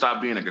 I had to stop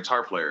being a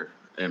guitar player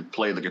and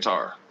play the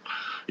guitar.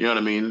 You know what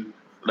I mean?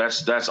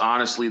 That's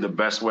honestly the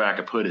best way I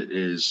could put it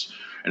is,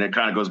 and it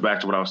kind of goes back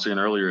to what I was saying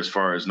earlier as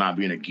far as not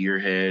being a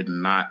gearhead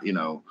and not, you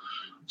know,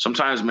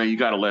 sometimes, man, you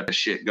got to let the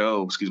shit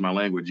go. Excuse my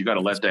language. You got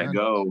to let that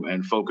go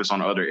and focus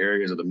on other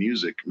areas of the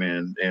music,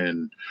 man.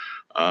 And,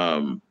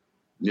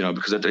 you know,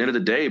 because at the end of the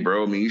day,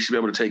 bro, I mean, you should be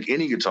able to take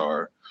any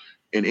guitar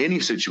in any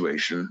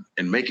situation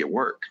and make it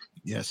work.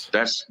 Yes.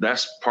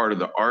 That's part of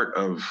the art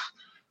of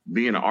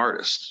being an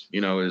artist, you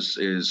know, is,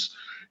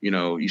 you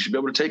know, you should be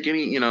able to take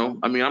any, you know,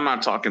 I mean, I'm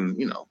not talking,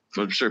 you know,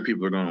 I'm sure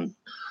people are going to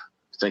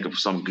think of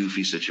some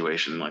goofy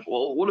situation like,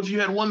 well, what if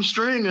you had one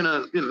string and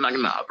like,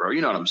 nah, bro,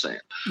 you know what I'm saying?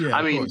 Yeah,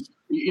 I mean,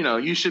 you know,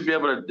 you should be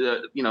able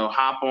to, you know,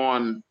 hop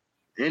on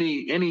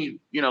any,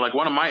 you know, like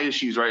one of my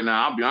issues right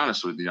now, I'll be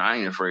honest with you, I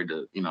ain't afraid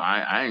to, you know,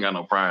 I ain't got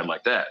no pride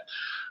like that.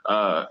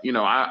 You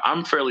know,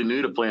 I'm fairly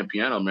new to playing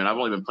piano, man. I've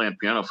only been playing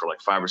piano for like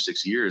 5 or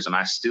 6 years, and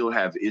I still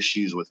have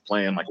issues with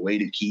playing like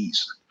weighted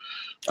keys.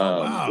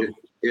 Wow.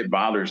 It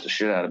bothers the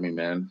shit out of me,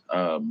 man.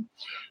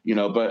 You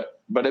know,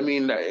 but I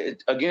mean,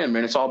 again,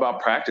 man, it's all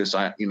about practice.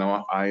 I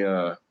haven't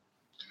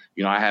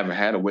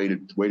had a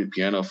weighted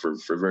piano for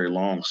very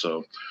long,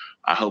 so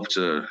I hope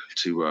to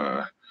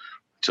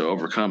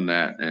overcome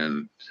that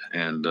and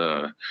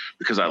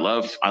because I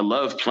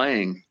love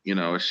playing, you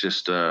know, it's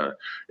just it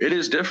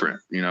is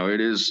different, you know,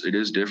 it is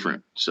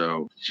different.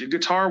 So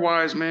guitar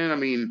wise, man, I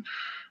mean,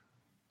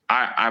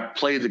 I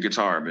play the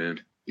guitar, man.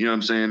 You know what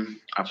I'm saying?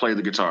 I play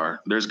the guitar.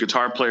 There's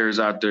guitar players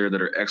out there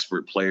that are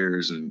expert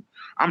players, and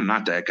I'm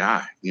not that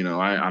guy. You know,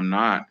 I'm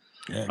not.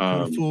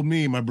 Yeah, fool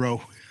me, my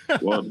bro.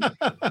 Well,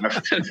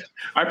 I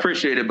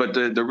appreciate it, but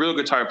the real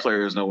guitar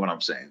players know what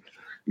I'm saying.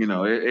 You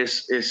know,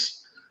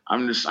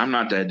 I'm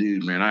not that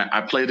dude, man.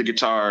 I play the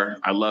guitar.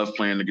 I love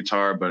playing the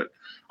guitar, but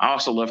I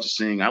also love to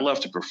sing. I love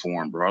to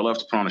perform, bro. I love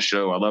to put on a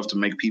show. I love to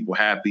make people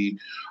happy.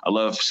 I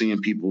love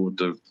seeing people with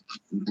the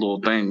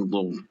little,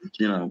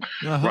 you know,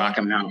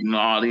 rocking out in the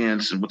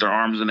audience and with their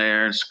arms in the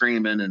air and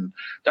screaming. And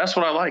that's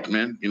what I like,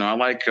 man. You know, I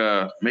like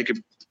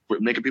making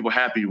people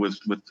happy with,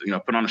 you know,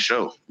 put on a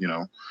show, you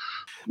know,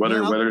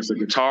 whether it's a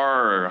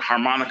guitar or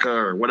harmonica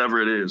or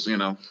whatever it is, you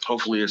know,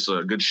 hopefully it's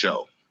a good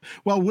show.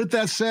 Well, with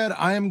that said,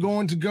 I am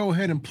going to go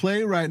ahead and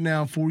play right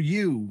now for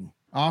you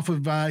off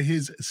of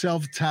his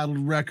self-titled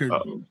record.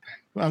 Uh-oh.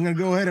 I'm going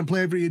to go ahead and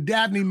play it for you.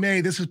 Daphne May,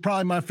 this is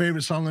probably my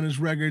favorite song on his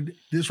record.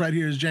 This right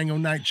here is Django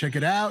Knight. Check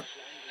it out.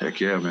 Heck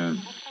yeah, man.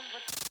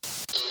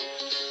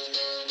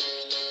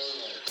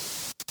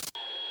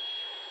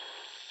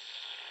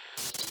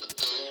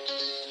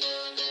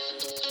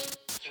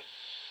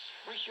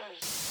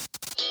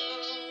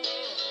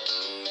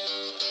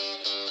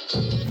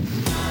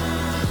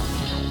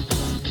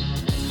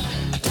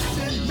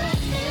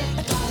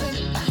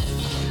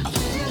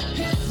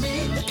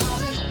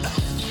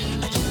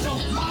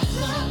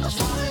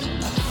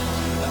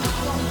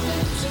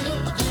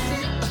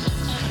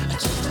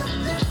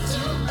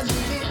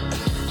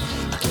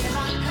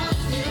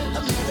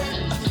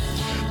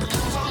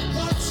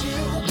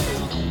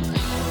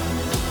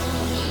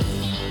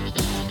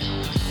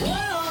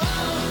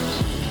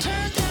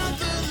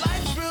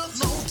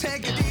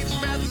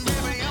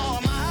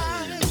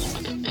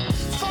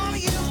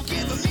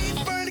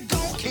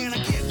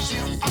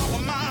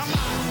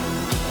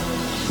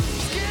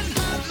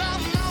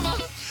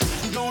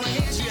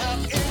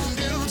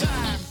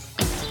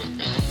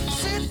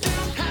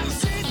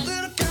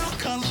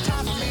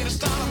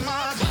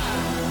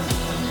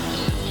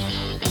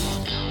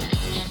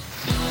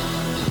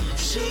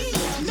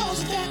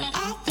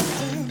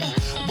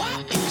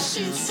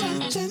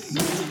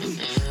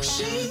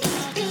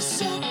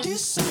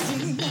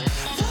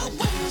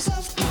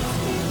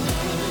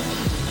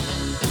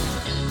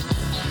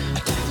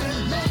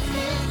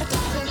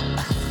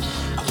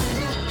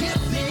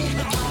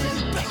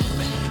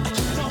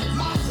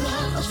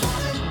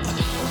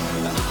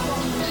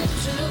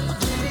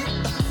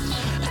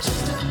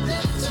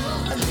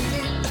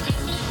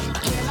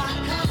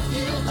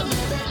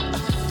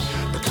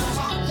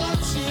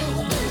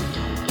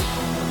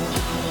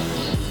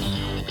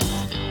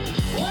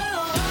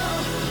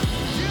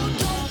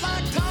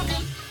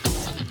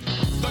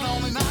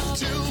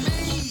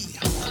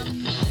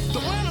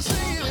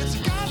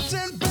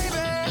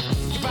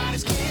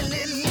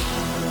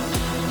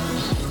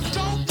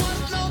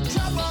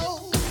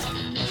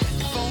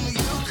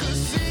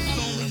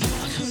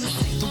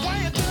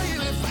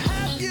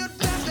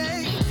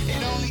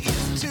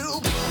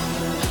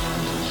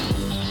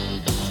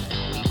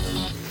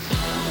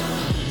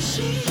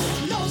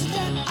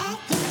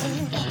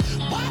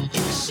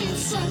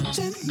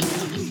 fronting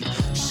me.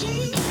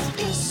 She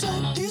is so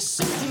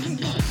deceiving.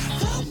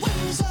 The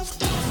ways of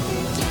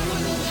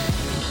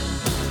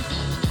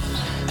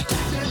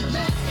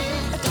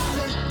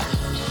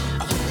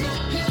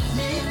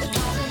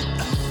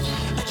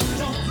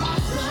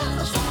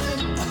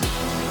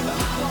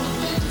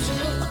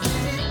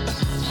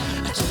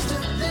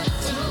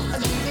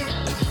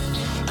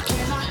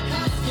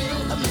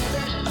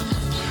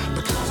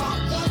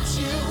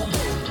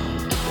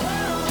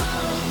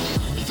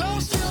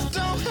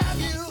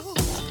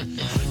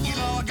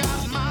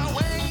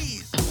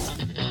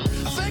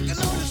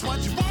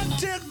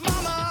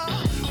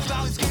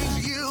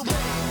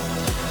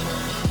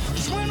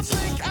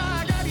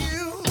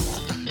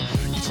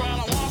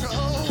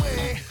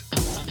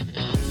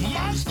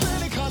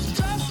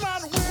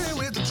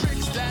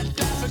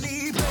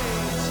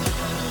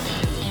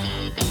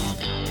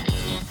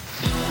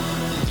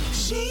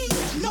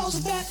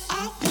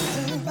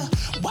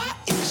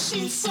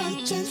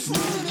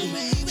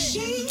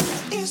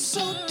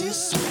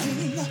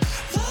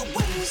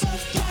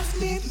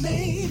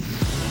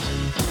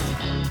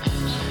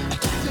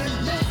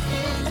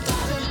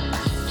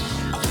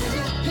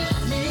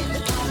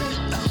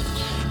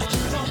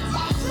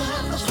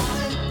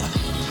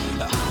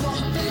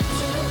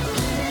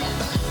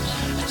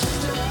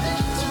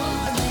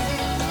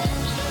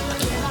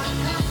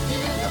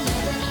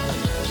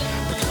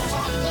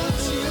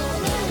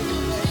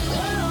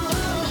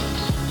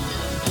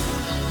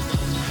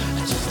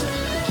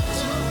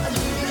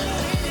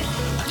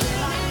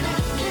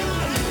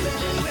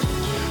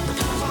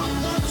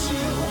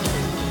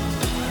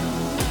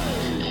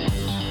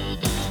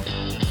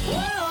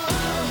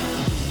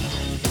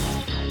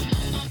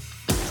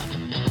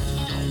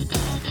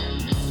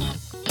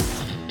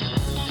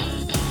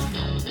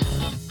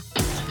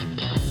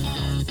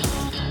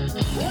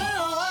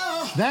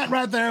That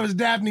right there was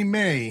Daphne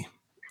May,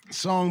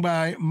 song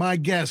by my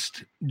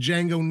guest,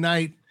 Django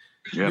Knight.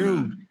 Yeah,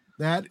 dude, man.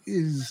 that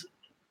is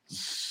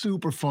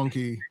super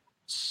funky,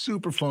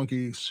 super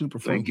funky, super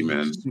funky. Thank you,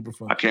 man. Super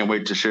funky. I can't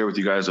wait to share with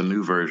you guys a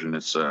new version.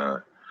 It's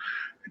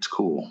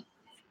cool.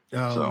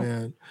 Oh,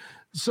 man.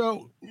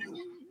 So,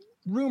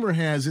 rumor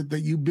has it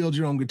that you build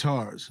your own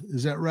guitars.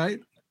 Is that right?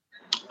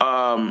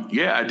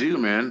 Yeah, I do,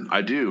 man.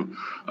 I do.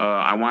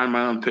 I wind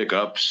my own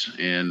pickups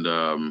and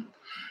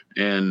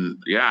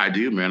yeah, I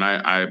do, man.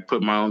 I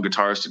put my own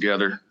guitars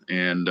together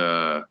and,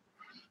 I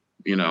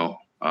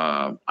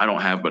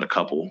don't have but a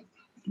couple,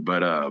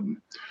 but,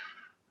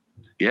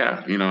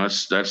 yeah,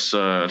 that's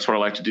what I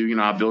like to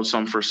do. I build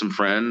some for some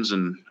friends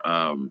and,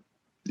 I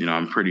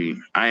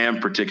am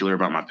particular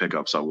about my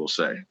pickups. I will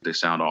say they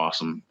sound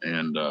awesome.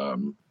 And,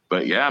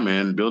 but yeah,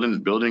 man,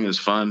 building is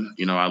fun.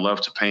 I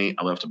love to paint.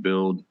 I love to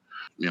build.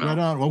 Right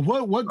on.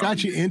 Well, what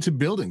got you into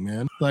building,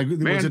 man? Like,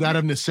 was it out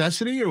of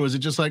necessity, or was it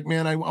just like,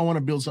 man, I want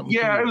to build something?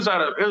 Yeah, cool? it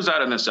was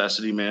out of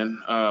necessity, man.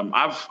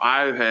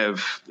 I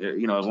have,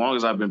 as long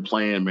as I've been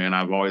playing, man,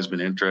 I've always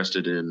been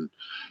interested in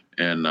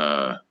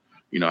how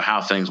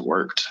things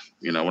worked.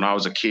 When I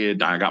was a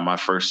kid, I got my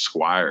first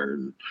Squire,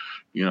 and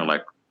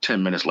like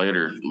 10 minutes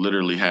later,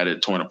 literally had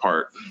it torn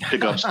apart.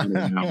 Pickups. I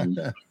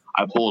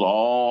pulled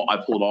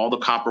all the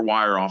copper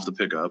wire off the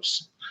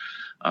pickups.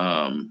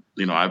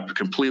 I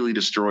completely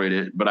destroyed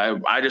it, but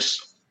I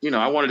just,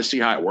 I wanted to see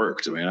how it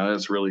worked. I mean,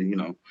 that's really,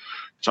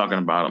 talking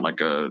about it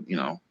like a,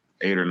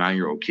 8 or 9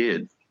 year old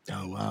kid.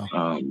 Oh,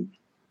 wow.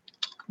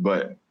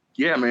 But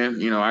yeah,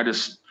 man,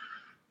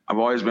 I've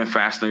always been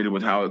fascinated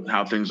with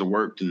how things have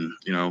worked, and,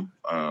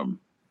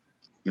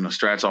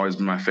 Strat's always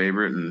been my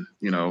favorite, and,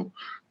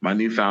 my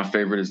newfound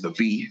favorite is the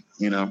V,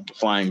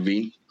 flying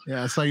V.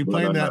 Yeah. I saw you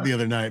playing that the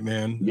other night,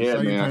 man.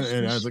 Yeah, man.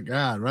 And I was like,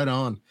 God, right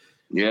on.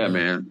 Yeah,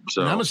 man.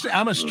 So I'm a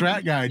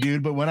Strat guy,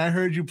 dude. But when I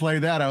heard you play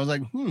that, I was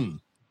like,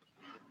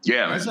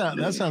 Yeah, man.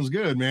 That sounds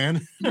good,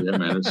 man. Yeah,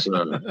 man.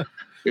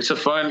 It's a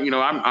fun.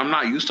 I'm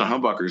not used to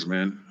humbuckers,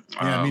 man.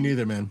 Yeah, me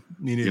neither, man.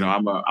 Me neither.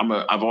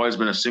 I've always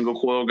been a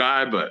single coil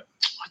guy, but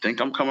I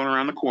think I'm coming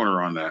around the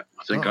corner on that.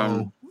 I think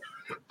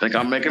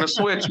I'm making a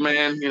switch,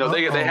 man.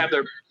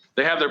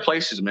 They have their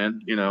places,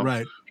 man.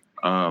 Right.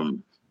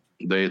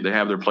 They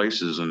have their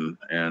places, and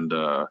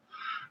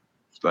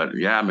but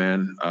yeah,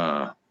 man.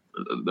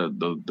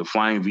 The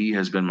Flying V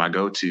has been my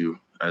go-to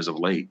as of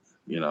late.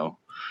 Who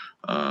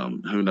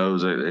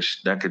knows,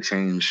 that could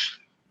change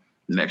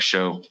next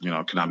show.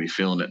 Can I be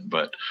feeling it?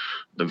 But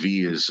the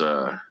V has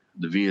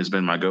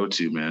been my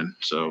go-to, man.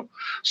 So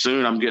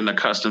soon I'm getting a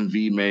custom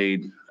V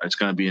made. It's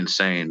going to be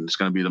insane. It's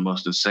going to be the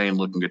most insane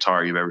looking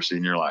guitar you've ever seen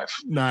in your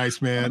life.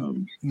 Nice,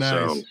 man. Nice.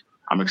 So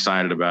I'm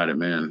excited about it,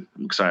 man.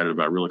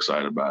 Real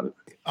excited about it.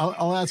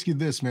 I'll ask you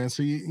this, man.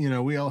 So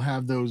we all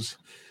have those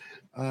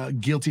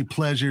guilty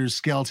pleasures,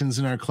 skeletons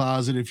in our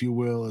closet, if you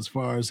will, as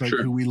far as like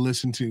Sure. who we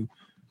listen to.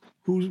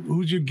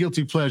 Who's your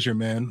guilty pleasure,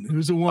 man?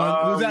 Who's the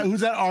one?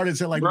 Who's that artist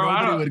that like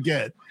nobody would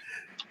get?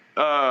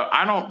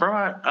 I don't, bro.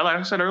 Like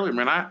I said earlier,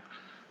 man.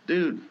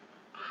 Every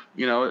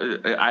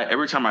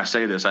time I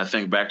say this, I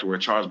think back to where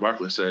Charles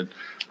Barkley said.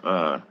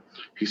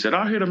 He said,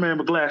 "I'll hit a man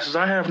with glasses.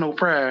 I have no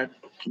pride."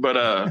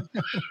 But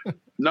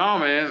No,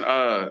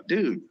 man.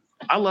 Dude,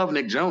 I love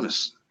Nick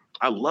Jonas.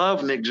 I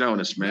love Nick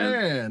Jonas,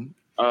 man.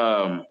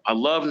 I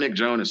love Nick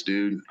Jonas,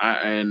 dude.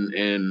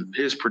 And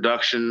his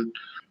production,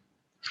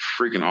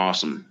 freaking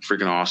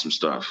awesome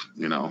stuff.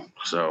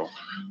 So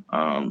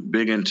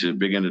big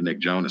into Nick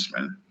Jonas,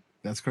 man.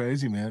 That's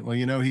crazy, man. Well,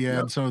 he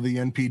had some of the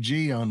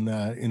NPG on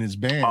in his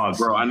band. Oh,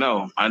 bro, I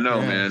know,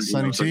 man.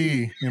 Sonny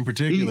T in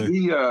particular.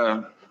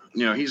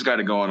 He's got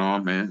it going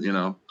on, man.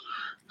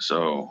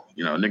 So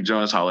Nick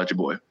Jonas, holla at your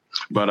boy.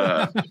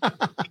 But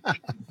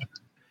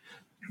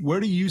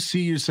where do you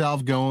see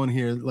yourself going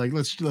here? Like,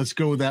 let's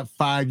go with that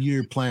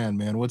 5-year plan,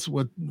 man.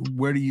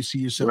 Where do you see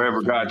yourself?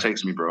 Wherever God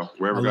takes me, bro.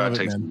 Wherever God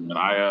takes me.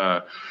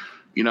 And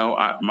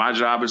my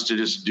job is to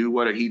just do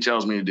what He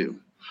tells me to do.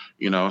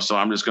 So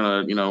I'm just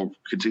gonna,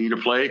 continue to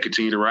play,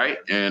 continue to write,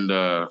 and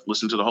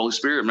listen to the Holy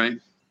Spirit, man.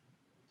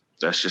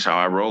 That's just how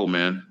I roll,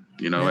 man.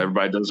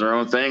 Everybody does their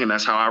own thing, and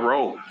that's how I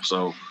roll.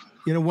 So,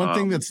 one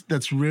thing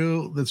that's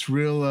real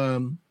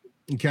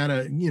kind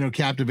of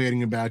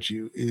captivating about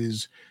you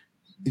is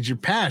your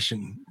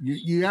passion.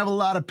 You have a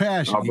lot of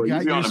passion. Oh, you be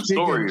on them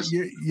stories.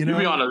 You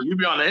be on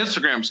the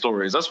Instagram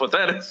stories. That's what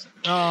that is.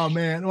 Oh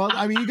man. Well,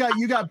 I mean, you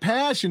got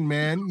passion,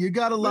 man. You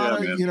got a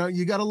lot of,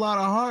 you got a lot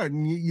of heart,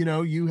 and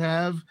you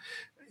have,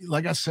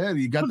 like I said,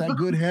 you got that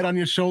good head on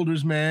your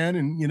shoulders, man.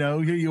 And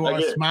here you are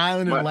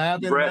smiling and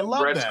laughing.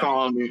 Brett's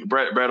calling me.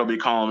 Brett will be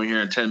calling me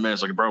here in 10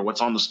 minutes. Like, bro, what's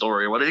on the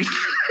story? What are you?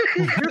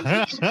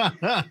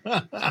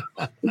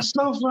 It's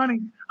so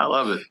funny. I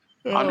love it.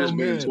 I'm just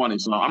being 20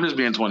 something. I'm just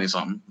being 20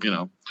 something, but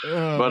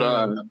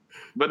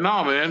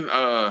no,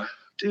 man,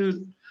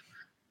 dude,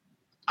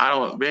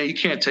 you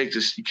can't take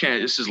this. You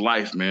can't, this is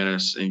life, man.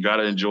 And you got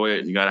to enjoy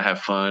it, and you got to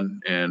have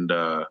fun, and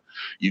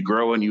you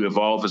grow and you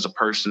evolve as a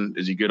person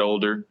as you get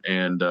older.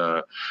 And,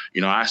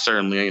 I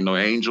certainly ain't no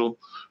angel,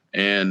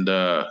 and,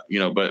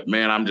 but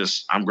man,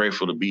 I'm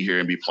grateful to be here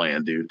and be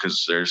playing, dude.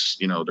 Cause there's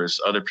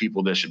other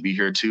people that should be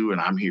here too.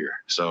 And I'm here.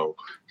 So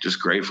just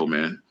grateful,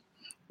 man.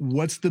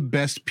 What's the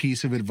best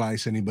piece of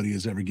advice anybody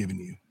has ever given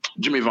you?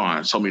 Jimmy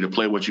Vaughn told me to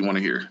play what you want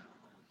to hear.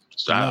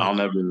 So I'll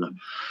never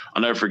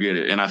forget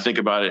it. And I think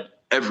about it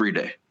every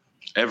day,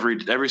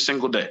 every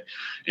single day.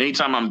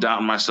 Anytime I'm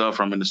doubting myself,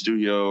 or I'm in the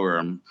studio, or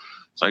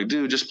it's like,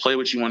 dude, just play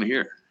what you want to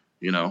hear,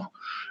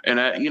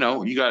 and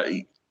you got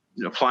to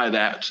apply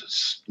that,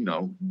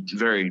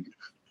 very,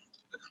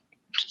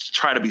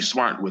 try to be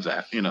smart with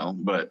that,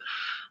 but,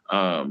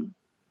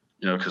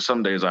 cause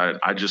some days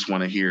I just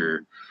want to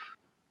hear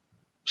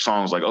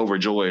songs like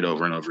Overjoyed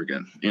over and over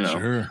again,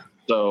 Sure.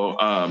 So,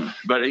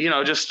 but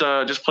just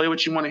play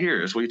what you want to hear.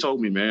 That's what he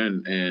told me,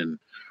 man. And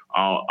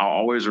I'll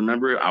always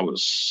remember it. I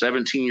was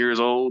 17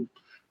 years old,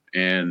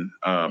 and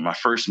my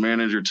first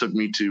manager took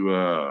me to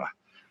a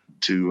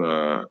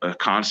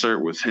concert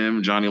with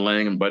him, Johnny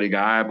Lang, and Buddy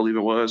Guy, I believe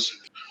it was.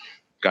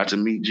 Got to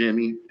meet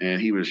Jimmy,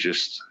 and he was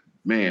just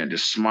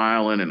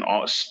smiling and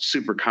all,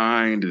 super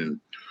kind.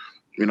 And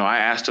I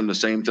asked him the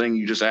same thing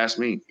you just asked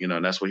me,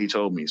 and that's what he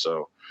told me.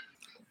 So.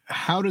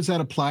 How does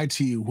that apply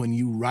to you when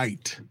you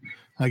write?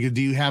 Like,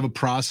 do you have a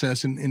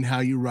process in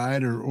how you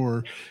write,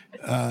 or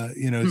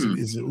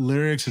is it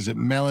lyrics? Is it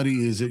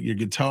melody? Is it your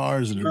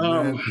guitar? Is it a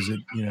riff? Is it,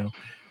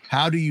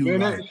 how do you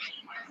write?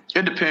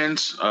 It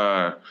depends.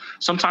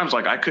 Sometimes,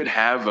 like, I could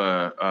have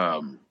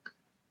a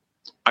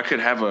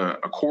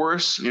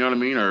chorus, you know what I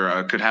mean? Or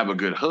I could have a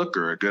good hook,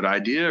 or a good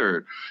idea,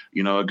 or,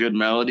 a good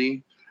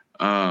melody.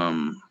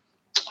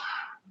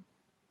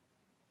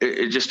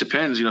 It just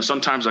depends.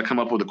 Sometimes I come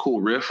up with a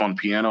cool riff on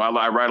piano.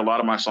 I write a lot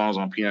of my songs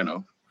on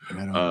piano,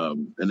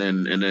 and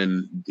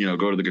then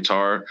go to the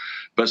guitar.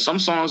 But some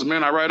songs,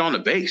 man, I write on the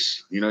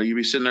bass. You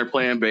be sitting there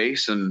playing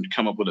bass and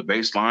come up with a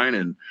bass line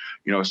and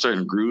a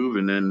certain groove,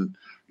 and then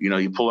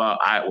you pull out.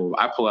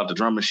 I pull out the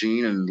drum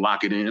machine and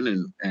lock it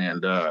in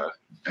and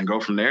go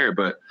from there.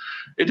 But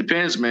it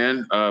depends,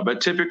 man.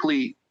 But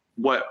typically,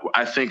 what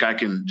I think I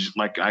can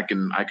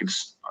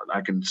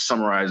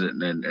summarize it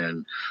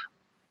and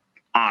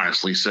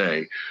honestly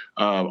say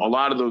a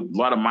lot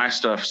of my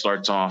stuff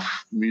starts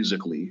off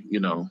musically,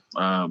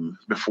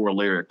 before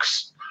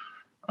lyrics,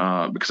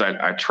 because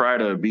I try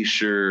to be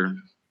sure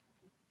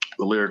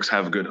the lyrics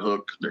have a good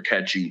hook, they're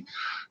catchy,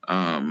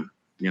 the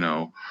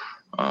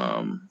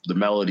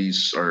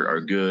melodies are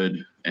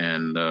good,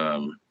 and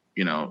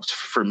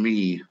for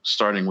me,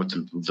 starting with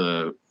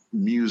the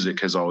music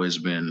has always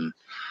been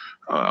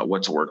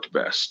what's worked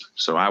best.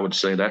 So I would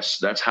say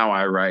that's how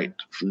I write,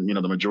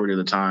 the majority of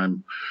the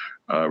time.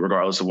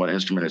 Regardless of what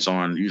instrument it's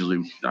on,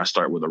 usually I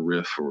start with a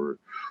riff, or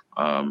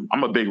I'm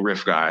a big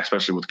riff guy,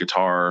 especially with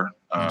guitar.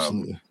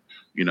 Absolutely.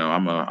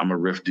 I'm a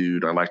riff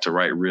dude. I like to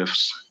write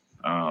riffs,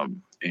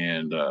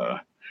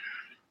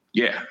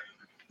 yeah,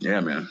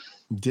 man.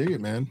 Dig it,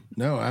 man.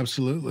 No,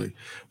 absolutely.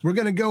 We're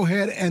gonna go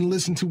ahead and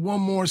listen to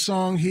one more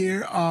song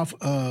here off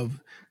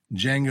of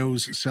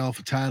Django's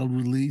self-titled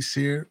release.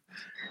 Here,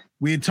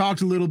 we had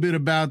talked a little bit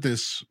about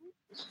this.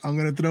 I'm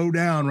going to throw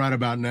down right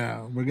about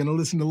now. We're going to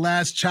listen to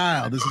Last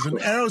Child. This is an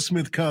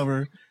Aerosmith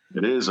cover.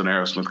 It is an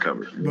Aerosmith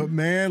cover. But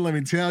man, let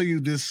me tell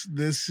you, this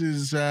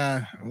is,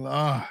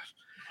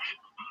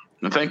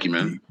 No, thank you,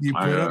 man. You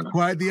put up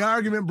quite the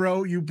argument,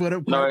 bro. You put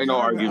up. No, ain't no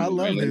argument.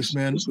 argument. I love this,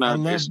 man. It's not.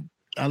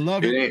 I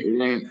love it.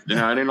 It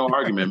ain't no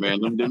argument,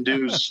 man. Them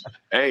dudes.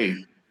 Hey,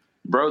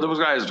 bro, those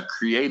guys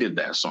created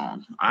that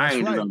song. I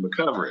ain't even to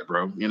cover it,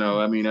 bro. You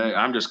know, I mean,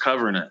 I'm just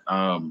covering it.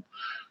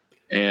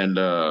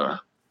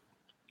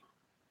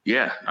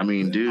 Yeah, I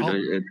mean,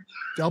 dude.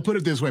 I'll put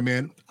it this way,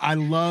 man. I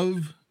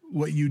love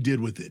what you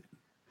did with it.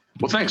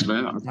 Well, thanks,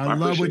 man. I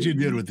love what you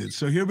did with it.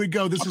 So here we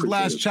go. This is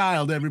Last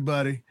Child,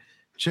 everybody.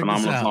 Check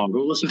this out. Song.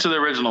 Go listen to the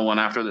original one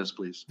after this,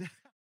 please.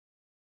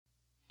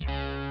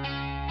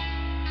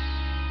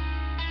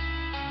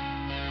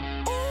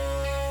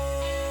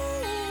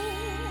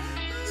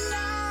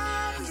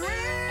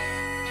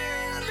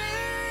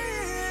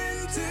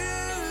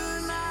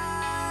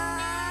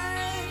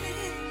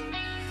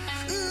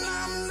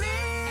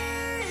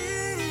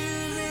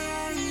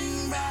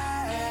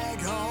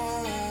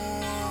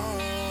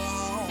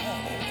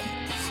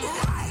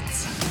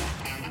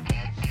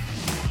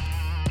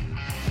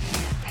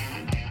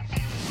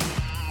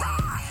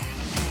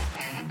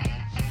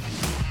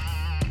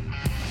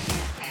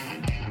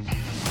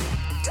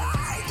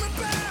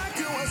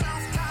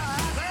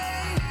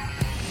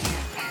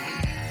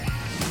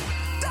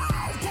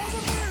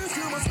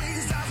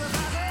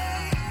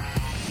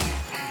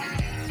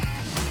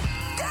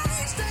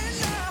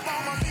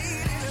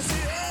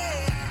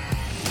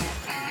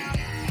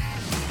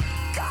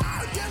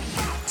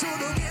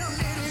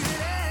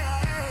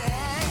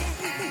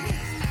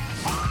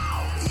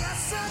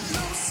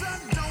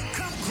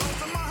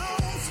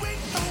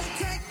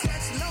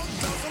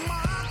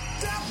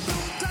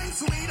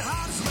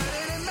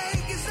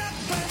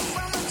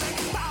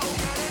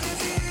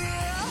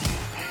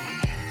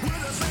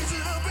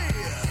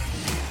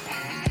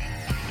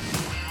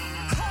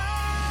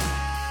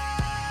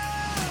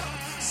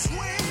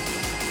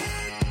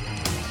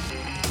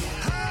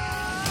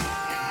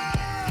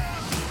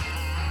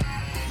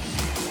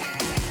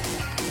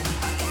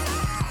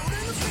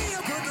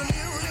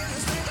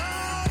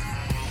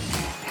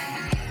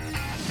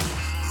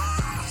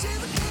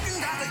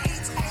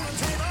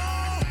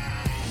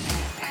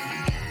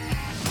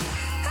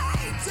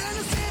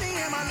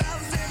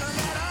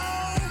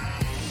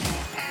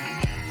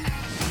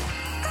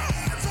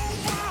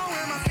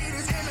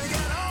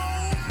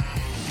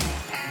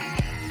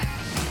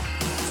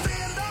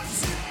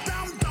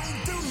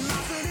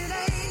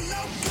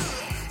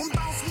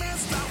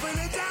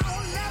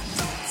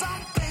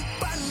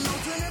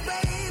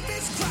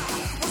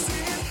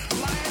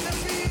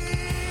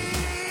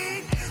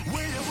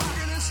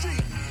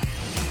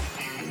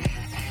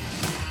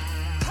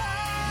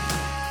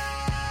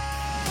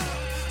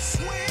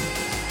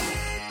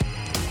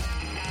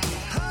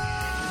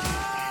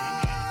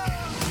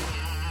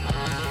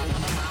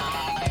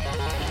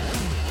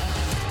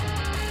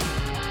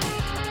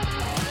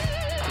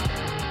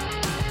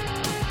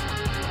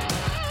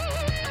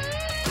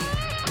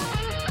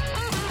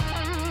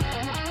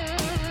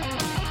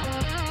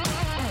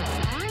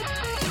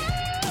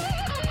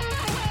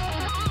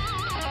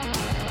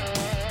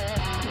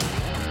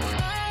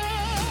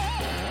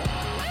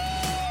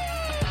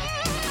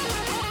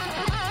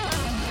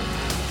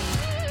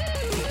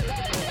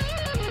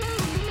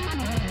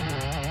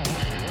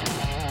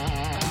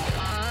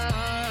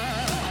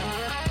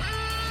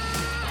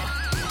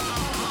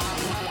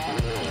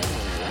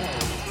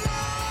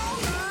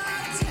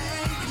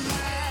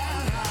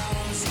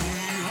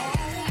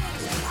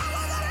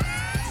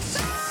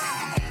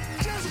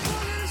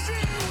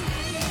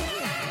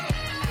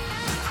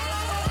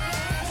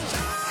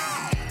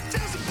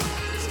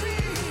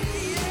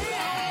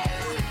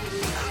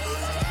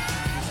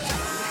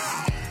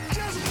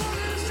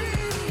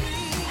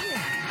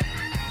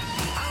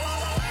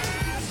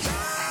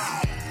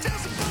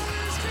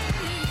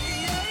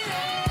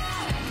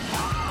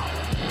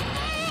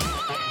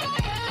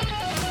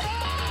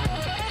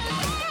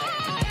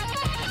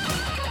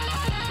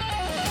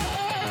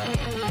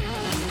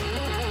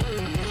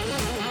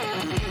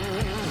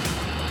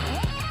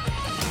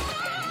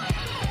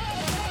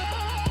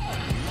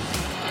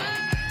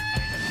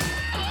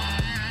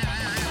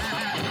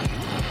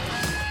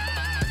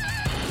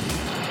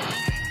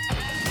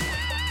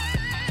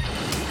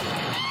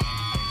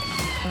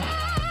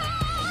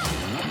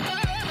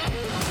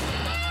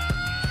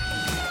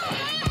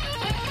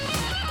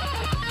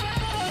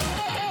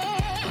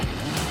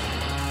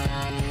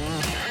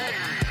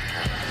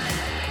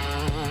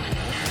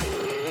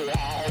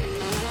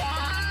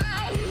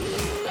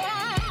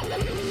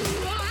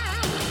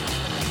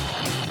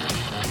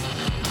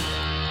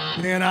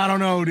 Man, I don't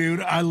know, dude.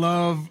 I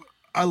love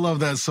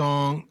that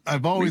song.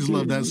 I've always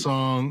loved that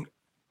song.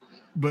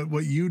 But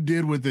what you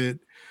did with it,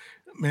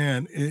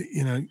 man,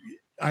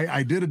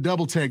 I did a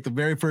double take the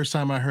very first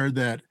time I heard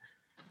that.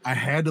 I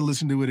had to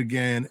listen to it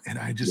again, and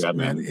I just,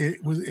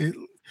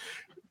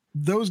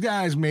 those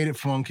guys made it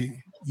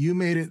funky. You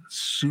made it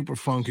super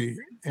funky,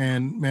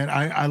 and man,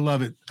 I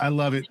love it. I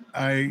love it.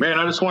 I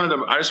just wanted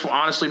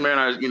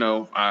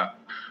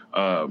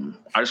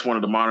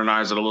to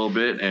modernize it a little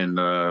bit, and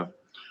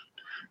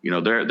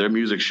their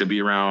music should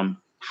be around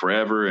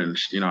forever. And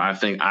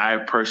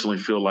I personally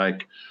feel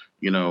like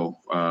the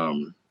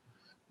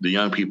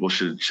young people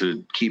should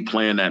keep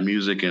playing that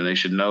music, and they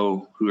should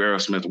know who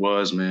Aerosmith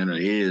was, man, and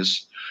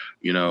is.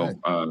 Right.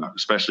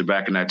 Especially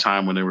back in that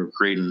time when they were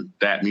creating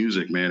that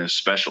music, man, it's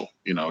special.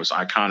 It's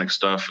iconic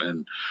stuff,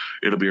 and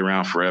it'll be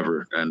around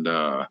forever. And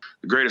the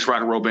greatest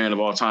rock and roll band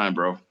of all time,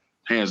 bro,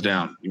 hands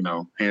down.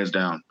 Hands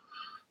down.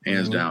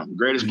 The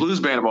greatest blues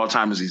band of all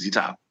time is ZZ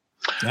Top.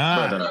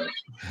 But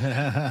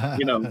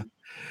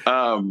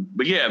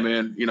but yeah,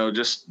 man,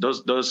 just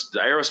those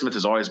Aerosmith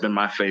has always been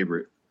my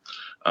favorite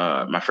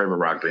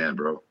rock band,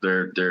 bro.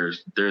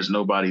 There's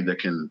nobody that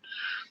can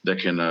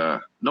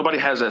nobody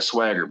has that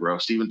swagger, bro.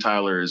 Steven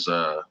Tyler is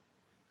the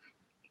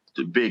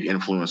big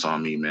influence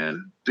on me,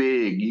 man.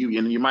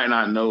 You might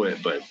not know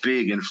it, but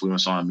big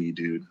influence on me,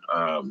 dude.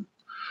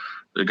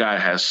 The guy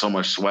has so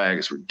much swag,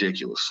 it's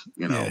ridiculous,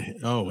 Yeah.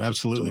 Oh,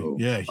 absolutely. So,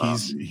 yeah,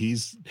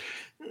 he's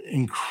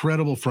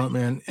incredible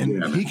frontman,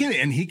 and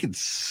he can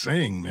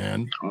sing,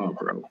 man. Oh,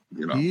 bro,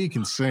 he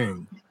can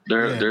sing.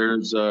 There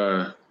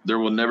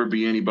will never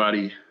be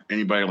anybody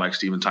like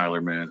Steven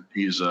Tyler, man.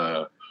 He's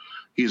a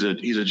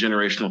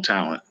generational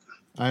talent.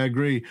 I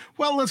agree.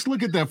 Well, let's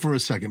look at that for a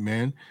second,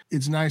 man.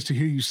 It's nice to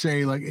hear you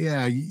say, like,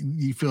 yeah,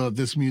 you feel that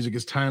this music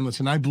is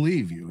timeless, and I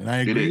believe you, and I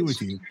agree with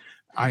you.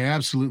 I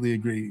absolutely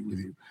agree with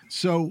you.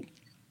 So,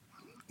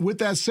 with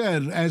that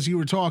said, as you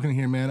were talking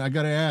here, man, I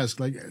got to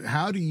ask, like,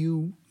 how do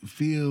you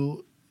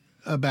feel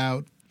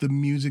about the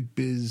music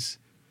biz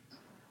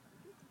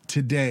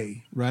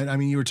today, right? I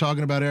mean, you were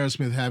talking about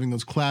Aerosmith having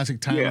those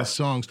classic timeless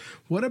songs.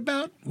 What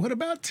about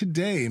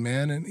today,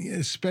 man? And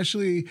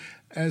especially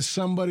as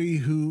somebody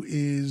who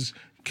is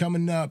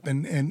coming up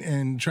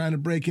and trying to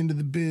break into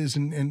the biz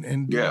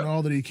and doing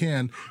all that he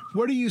can.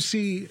 How do you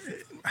see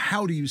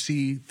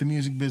the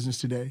music business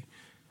today?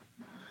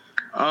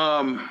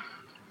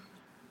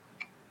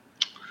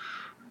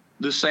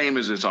 The same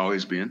as it's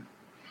always been.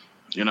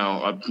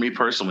 Me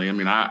personally, I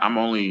mean, I'm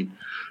only in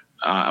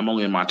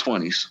my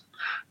 20s.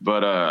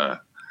 But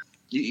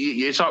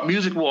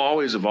music will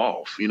always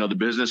evolve. The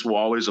business will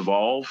always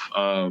evolve.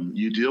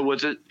 You deal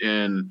with it,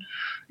 and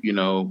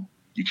you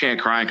can't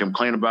cry and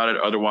complain about it.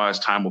 Otherwise,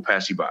 time will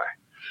pass you by.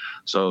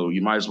 So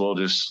you might as well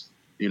just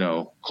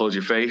close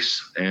your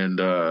face and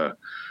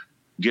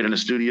get in the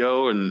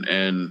studio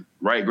and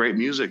write great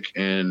music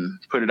and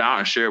put it out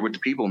and share it with the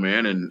people,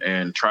 man.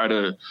 And try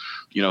to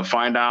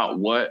find out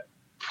what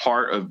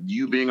part of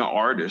you being an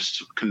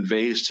artist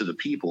conveys to the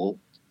people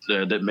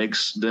that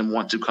makes them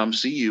want to come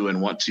see you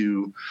and want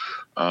to,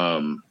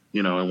 and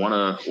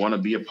want to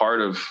be a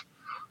part of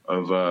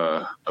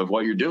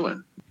what you're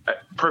doing.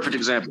 Perfect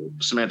example,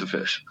 Samantha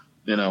Fish.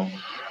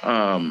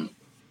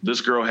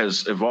 This girl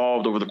has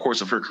evolved over the course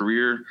of her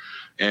career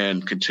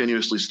and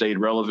continuously stayed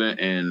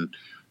relevant. And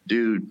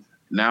dude,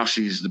 now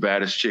she's the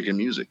baddest chick in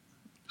music.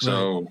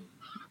 So,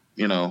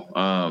 she's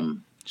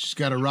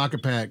got a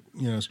rocket pack,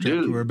 strapped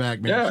to her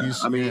back, man. Yeah,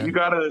 you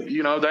gotta,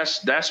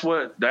 that's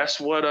what.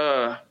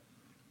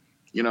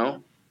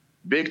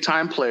 Big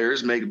time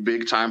players make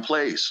big time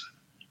plays.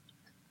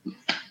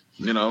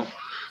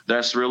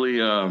 That's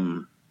really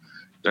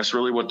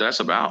what that's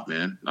about,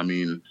 man. I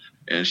mean,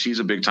 and she's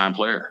a big time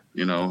player,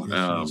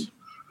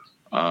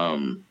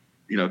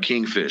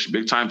 Kingfish,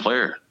 big time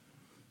player.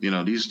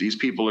 These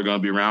people are going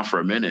to be around for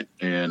a minute,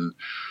 and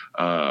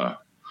I'm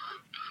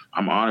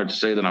honored to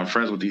say that I'm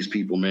friends with these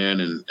people, man.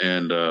 And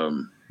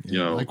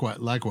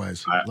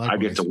likewise. I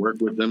get to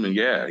work with them, and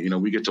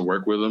we get to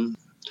work with them.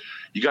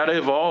 You got to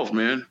evolve,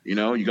 man. You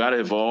got to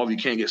evolve. You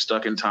can't get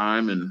stuck in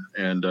time, and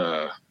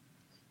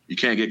you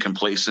can't get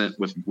complacent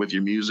with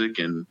your music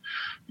and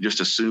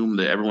just assume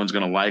that everyone's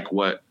going to like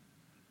what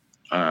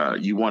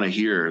you want to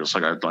hear. It's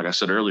like I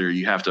said earlier,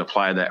 you have to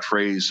apply that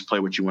phrase, play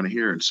what you want to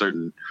hear, and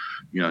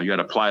you got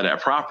to apply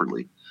that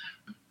properly.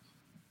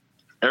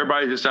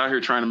 Everybody's just out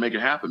here trying to make it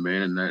happen,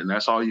 man, and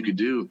that's all you could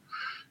do.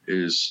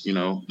 Is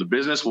the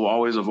business will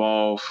always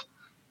evolve.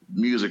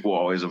 Music will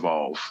always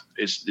evolve.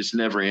 It's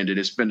never ended.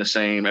 It's been the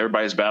same.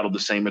 Everybody's battled the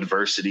same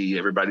adversity.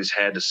 Everybody's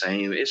had the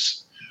same.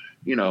 It's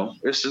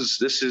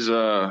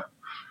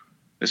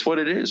what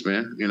it is,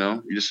 man.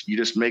 You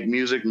just make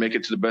music, make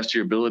it to the best of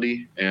your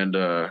ability, and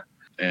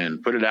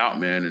put it out,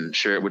 man, and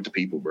share it with the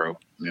people, bro.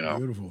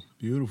 Beautiful.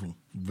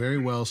 Very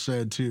well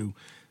said too.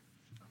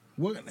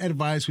 What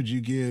advice would you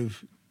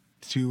give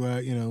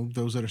to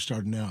those that are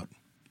starting out?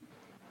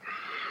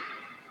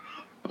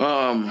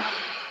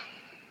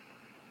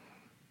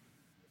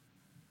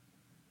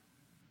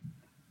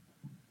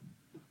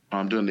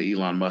 I'm doing the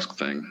Elon Musk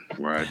thing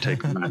where I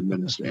take 9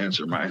 minutes to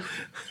answer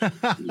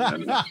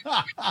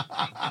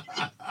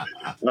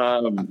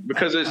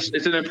because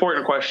it's an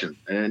important question,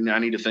 and I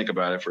need to think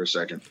about it for a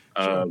second.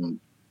 Sure.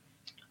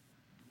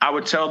 I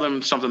would tell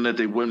them something that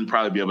they wouldn't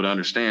probably be able to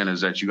understand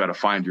is that you got to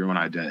find your own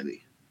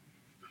identity.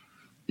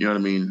 You know what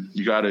I mean?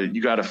 You got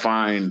to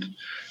find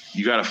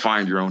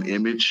your own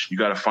image. You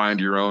got to find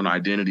your own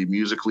identity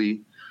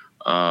musically,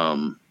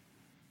 and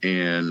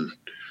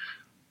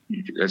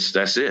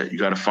that's it. You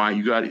got to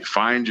find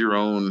your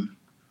own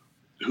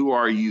who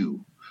are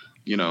you?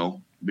 You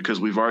know, because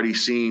we've already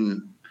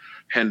seen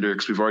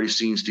Hendrix, we've already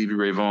seen Stevie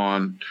Ray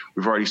Vaughan,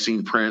 we've already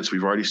seen Prince,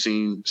 we've already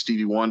seen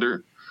Stevie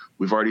Wonder,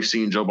 we've already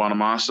seen Joe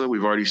Bonamassa,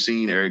 we've already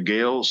seen Eric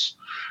Gales.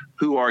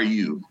 Who are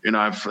you? And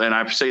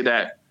I say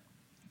that,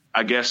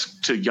 I guess,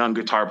 to young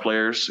guitar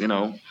players, you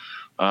know,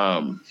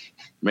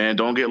 man,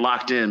 don't get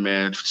locked in,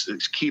 man.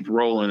 Just keep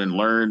rolling and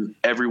learn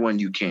everyone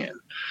you can.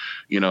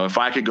 You know, if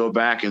I could go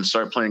back and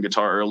start playing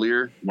guitar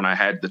earlier when I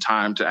had the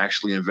time to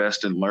actually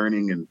invest in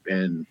learning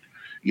and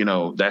you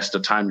know, that's the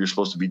time you're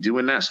supposed to be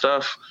doing that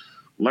stuff.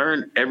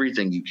 Learn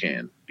everything you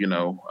can. You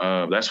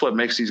know, that's what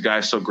makes these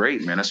guys so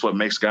great, man. That's what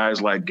makes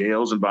guys like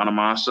Gales and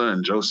Bonamassa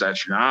and Joe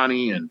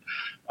Satriani and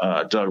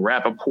Doug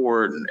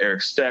Rappaport and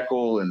Eric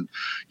Steckel and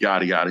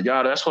yada, yada,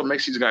 yada. That's what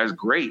makes these guys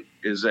great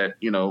is that,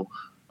 you know,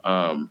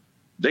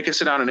 they can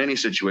sit down in any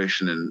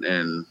situation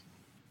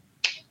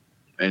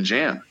and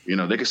jam. You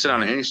know, they can sit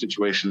down in any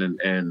situation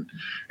and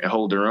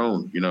hold their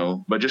own, you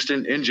know. But just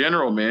in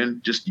general,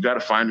 man, just you got to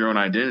find your own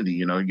identity.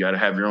 You know, you got to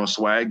have your own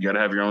swag. You got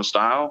to have your own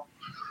style.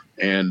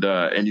 And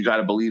you got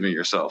to believe in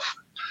yourself.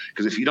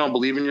 Because if you don't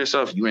believe in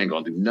yourself, you ain't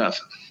going to do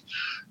nothing.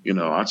 You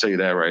know, I'll tell you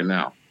that right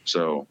now.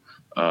 So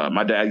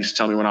my dad used to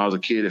tell me when I was a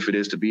kid, if it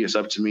is to be, it's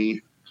up to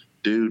me.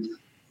 Dude,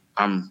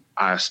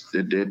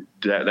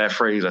 that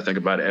phrase, I think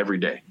about it every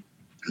day.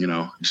 You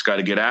know, just got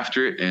to get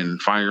after it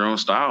and find your own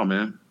style,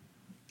 man.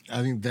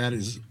 I think that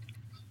is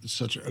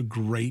such a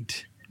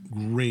great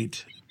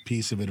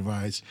piece of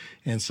advice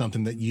and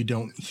something that you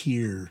don't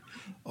hear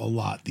a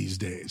lot these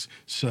days.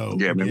 So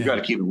yeah, man, you got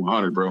to keep it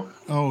 100, bro.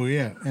 Oh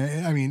yeah.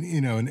 I mean, you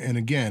know, and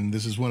again,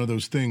 this is one of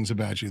those things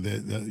about you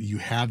that you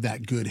have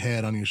that good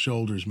head on your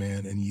shoulders,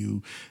 man. And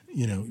you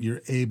know,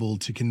 you're able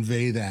to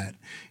convey that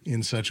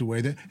in such a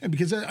way that, and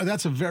because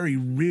that's a very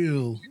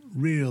real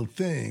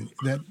thing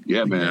that,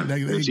 yeah, man,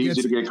 it's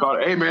easy to get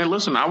caught. Hey man,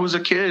 listen, I was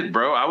a kid,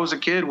 bro. I was a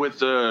kid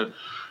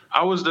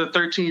I was the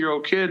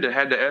 13-year-old kid that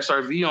had the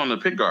SRV on the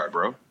pick guard,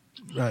 bro.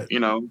 Right. You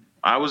know,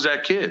 I was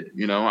that kid.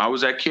 You know, I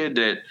was that kid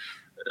that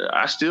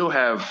I still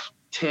have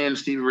 10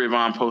 Stevie Ray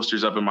Vaughan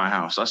posters up in my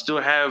house. I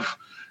still have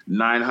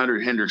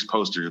 900 Hendrix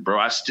posters, bro.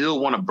 I still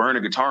want to burn a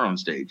guitar on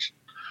stage.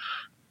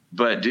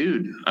 But,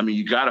 dude, I mean,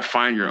 you got to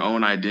find your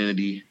own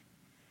identity.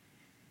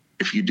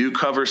 If you do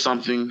cover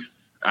something,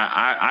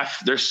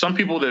 there's some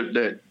people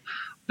that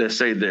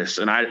say this,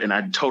 and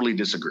I totally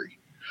disagree.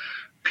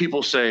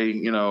 People say,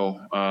 you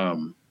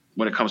know,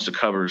 when it comes to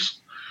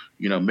covers,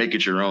 you know, make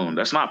it your own.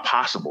 That's not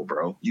possible,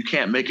 bro. You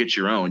can't make it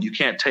your own. You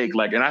can't take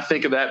and I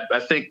think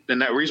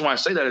that reason why I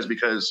say that is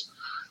because,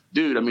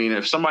 dude, I mean,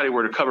 if somebody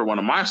were to cover one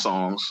of my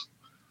songs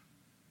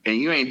and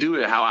you ain't do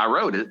it how I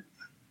wrote it,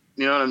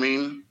 you know what I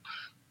mean?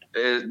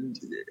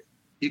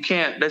 You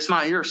can't, that's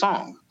not your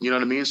song. You know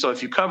what I mean? So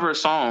if you cover a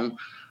song,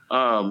 you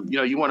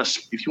know, if you want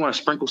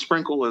to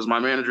sprinkle, as my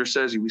manager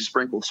says, you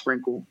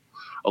sprinkle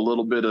a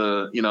little bit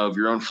of, you know, of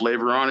your own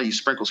flavor on it. You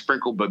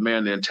sprinkle, but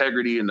man, the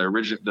integrity and the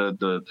original,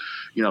 the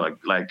you know,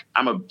 like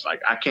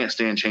I can't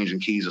stand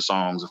changing keys of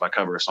songs. If I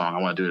cover a song, I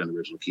want to do it in the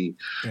original key,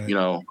 right. You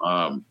know,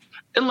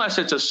 unless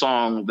it's a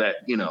song that,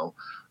 you know,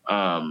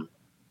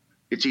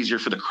 it's easier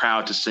for the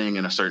crowd to sing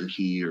in a certain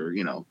key, or,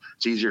 you know,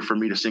 it's easier for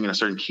me to sing in a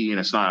certain key, and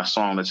it's not a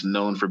song that's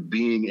known for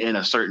being in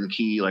a certain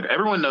key. Like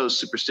everyone knows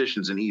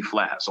Superstition's in E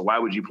flat. So why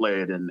would you play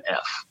it in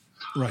F?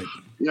 Right.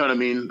 You know what I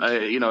mean?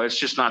 You know, it's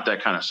just not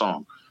that kind of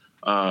song.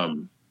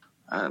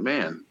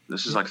 Man,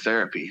 this is like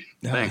therapy.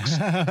 Thanks.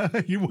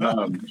 You're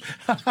welcome.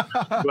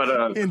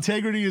 But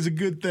integrity is a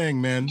good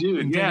thing, man. Dude,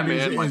 integrity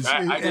yeah,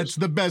 man. It's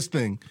the best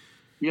thing.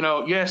 You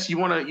know, yes, you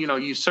want to, you know,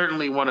 you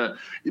certainly want to,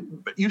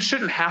 you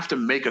shouldn't have to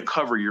make a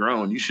cover your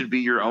own. You should be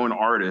your own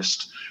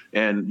artist.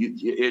 And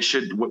it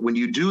should, when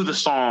you do the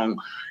song,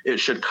 it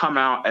should come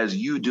out as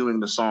you doing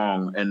the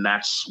song. And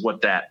that's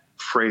what that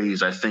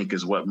phrase, I think,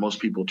 is what most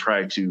people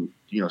try to,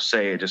 you know,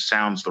 say. It just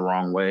sounds the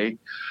wrong way.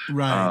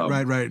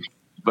 Right.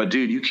 But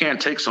dude, you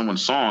can't take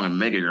someone's song and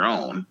make it your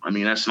own. I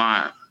mean, that's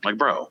not like,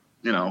 bro,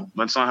 you know,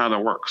 that's not how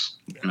that works.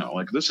 You know,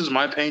 like, this is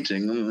my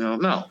painting. You know,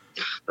 no,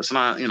 that's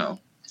not, you know,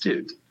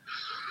 dude.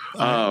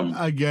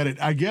 I get it.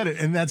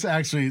 And that's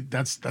actually,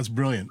 that's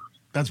brilliant.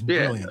 That's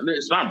brilliant. Yeah,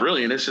 it's not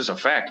brilliant. It's just a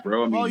fact,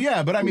 bro. I mean, well,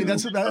 yeah, but I mean,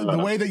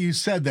 the way that you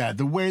said that,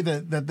 the way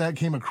that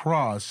came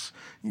across,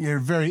 you're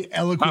very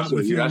eloquent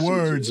with your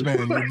words,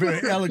 man. You're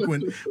very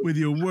eloquent with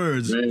your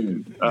words.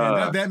 Man,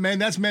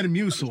 that's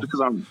Metamucil.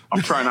 Because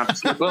I'm trying not to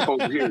slip up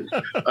over here.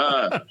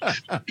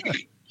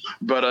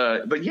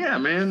 But yeah,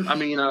 man. I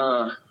mean,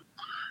 and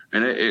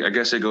I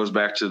guess it goes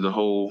back to the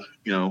whole,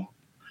 you know,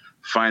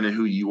 finding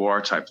who you are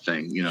type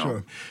thing, you know.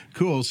 Sure.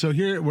 Cool. So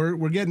here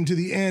we're getting to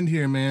the end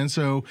here, man.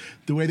 So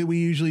the way that we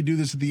usually do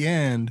this at the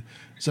end,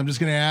 so I'm just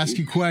going to ask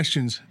you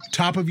questions.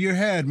 Top of your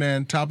head,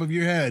 man. Top of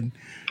your head.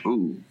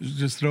 Ooh.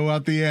 Just throw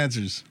out the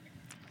answers.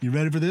 You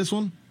ready for this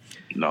one?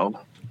 No.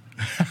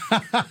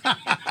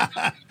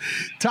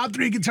 Top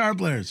 3 guitar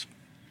players.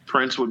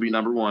 Prince would be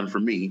number 1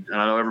 for me.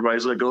 And I know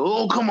everybody's like,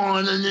 oh, come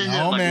on.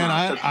 Oh, like, man,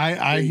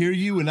 I hear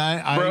you, and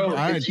I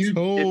totally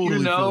feel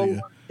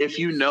you. If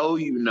you know,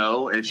 you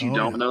know. And if you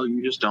don't know,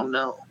 you just don't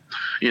know.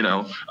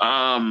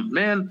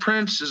 Man,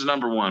 Prince is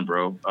number one,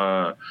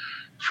 bro.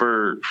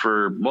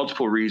 For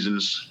multiple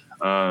reasons.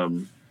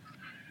 You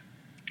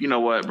know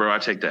what, bro? I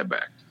take that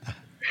back.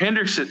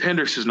 Hendrix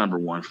is number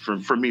one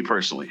for me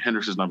personally.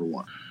 Hendrix is number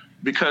one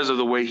because of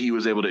the way he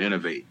was able to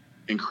innovate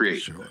and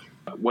create. Sure.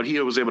 What he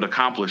was able to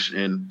accomplish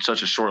in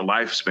such a short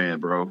lifespan,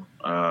 bro.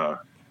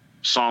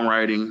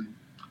 Songwriting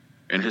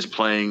and his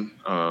playing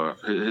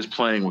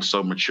was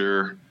so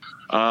mature.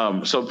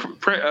 So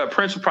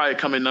Prince would probably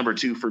come in number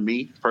two for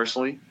me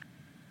personally.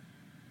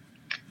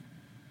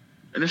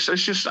 And it's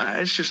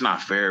just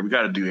not fair. We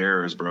got to do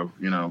eras, bro.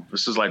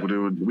 This is like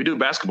we do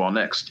basketball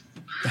next.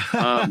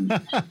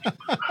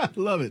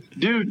 Love it,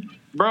 dude,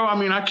 bro. I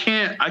mean, I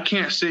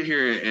can't sit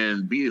here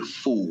and be a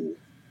fool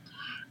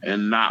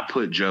and not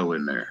put Joe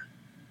in there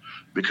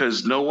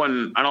because I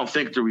don't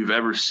think that we've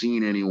ever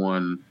seen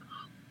anyone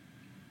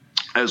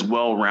as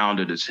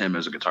well-rounded as him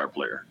as a guitar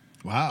player.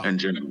 Wow. In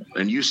general.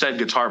 And you said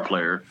guitar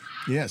player.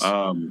 Yes.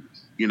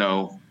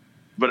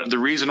 But the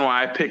reason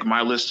why I pick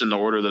my list in the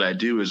order that I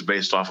do is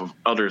based off of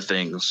other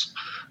things,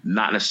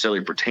 not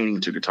necessarily pertaining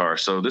to guitar.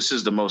 So this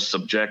is the most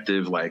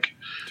subjective,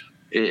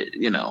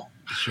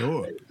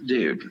 Sure.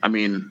 Dude, I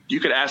mean, you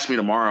could ask me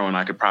tomorrow and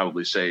I could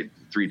probably say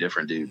three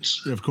different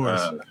dudes. Of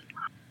course.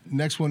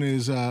 Next one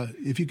is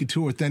if you could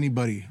tour with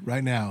anybody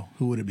right now,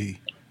 who would it be?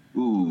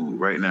 Ooh,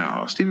 right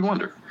now, Stevie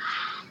Wonder.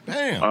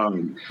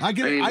 Damn. I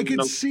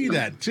could see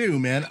that too,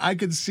 man. I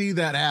could see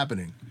that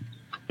happening.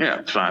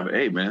 Yeah, fine.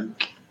 Hey, man,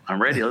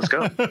 I'm ready. Let's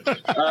go.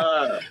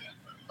 I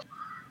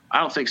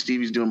don't think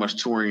Stevie's doing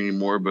much touring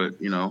anymore, but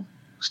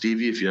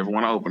Stevie, if you ever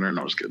want to open her,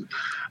 no, I was kidding.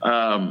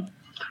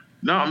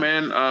 No,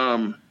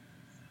 man.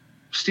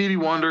 Stevie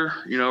Wonder,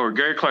 or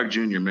Gary Clark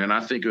Jr., man. I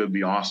think it would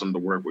be awesome to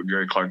work with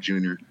Gary Clark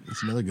Jr.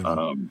 That's another good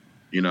one.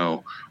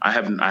 I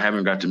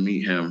haven't got to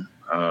meet him,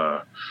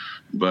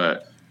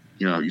 but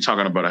you're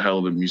talking about a hell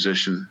of a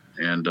musician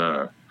and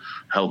a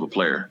hell of a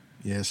player.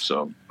 Yes.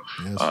 So,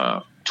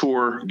 yes.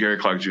 Tour Gary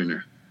Clark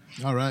Jr.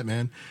 All right,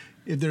 man.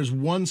 If there's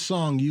one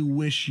song you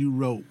wish you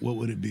wrote, what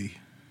would it be?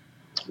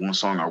 One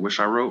song I wish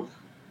I wrote?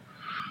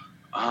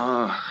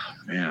 Man,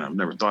 I've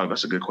never thought of it.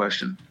 That's a good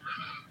question.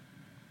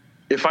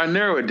 If I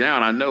narrow it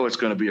down, I know it's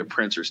going to be a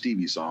Prince or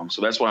Stevie song.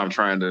 So that's why I'm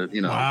trying to,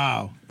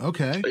 Wow.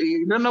 Okay.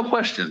 There's no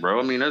question, bro.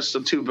 I mean, that's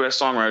the two best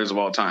songwriters of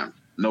all time.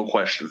 No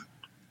question.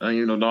 I don't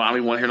even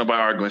want to hear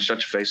nobody arguing. Shut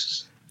your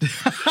faces.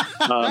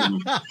 I'm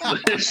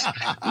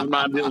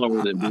not dealing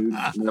with it, dude.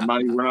 We're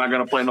not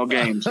going to play no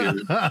games here.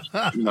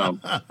 Ain't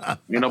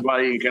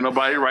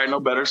nobody write no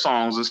better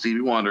songs than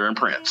Stevie Wonder and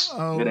Prince.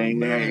 Oh, it ain't,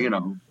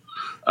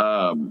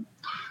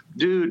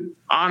 dude,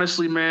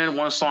 honestly, man,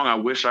 one song I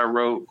wish I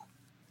wrote,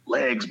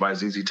 Legs by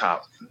ZZ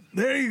Top.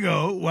 There you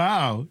go.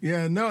 Wow.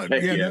 Yeah, no.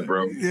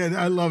 Bro. Yeah,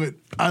 I love it.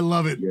 I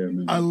love it. Yeah,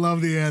 I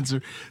love the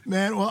answer.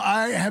 Man, well,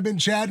 I have been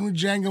chatting with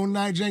Django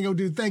Knight. Django,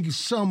 dude, thank you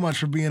so much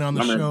for being on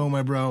the show,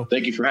 my bro.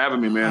 Thank you for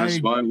having me, man. It's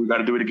fun. We got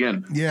to do it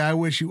again. Yeah, I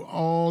wish you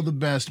all the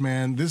best,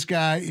 man. This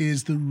guy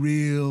is the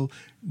real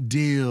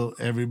deal,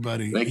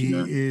 everybody. Thank you,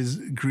 man. He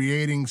is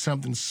creating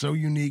something so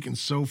unique and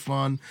so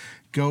fun.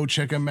 Go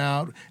check him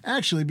out.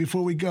 Actually,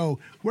 before we go,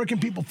 where can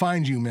people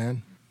find you,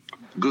 man?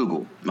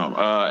 Google. No,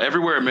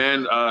 everywhere,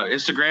 man.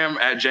 Instagram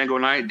at Django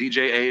Knight,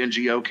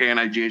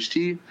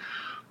 DJANGOKNIGHT.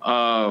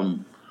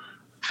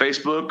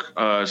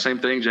 Facebook, same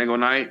thing, Django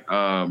Knight.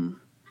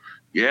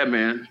 Yeah,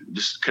 man.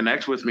 Just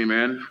connect with me,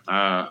 man.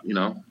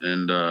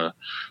 And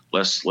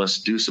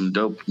let's do some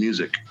dope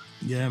music.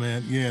 Yeah,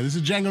 man. Yeah, this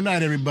is Django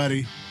Knight,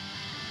 everybody.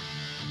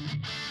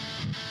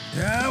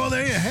 Yeah, well,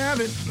 there you have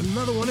it.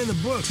 Another one in the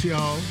books,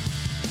 y'all.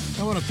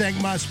 I want to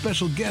thank my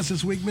special guest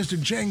this week, Mr.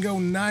 Django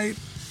Knight.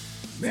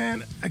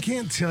 Man, I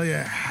can't tell you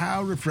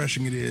how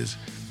refreshing it is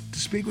to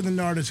speak with an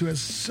artist who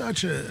has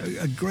such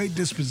a great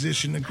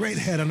disposition, a great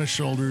head on his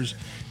shoulders.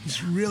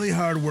 He's really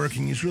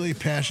hardworking, he's really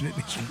passionate,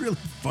 he's really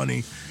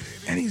funny,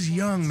 and he's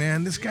young,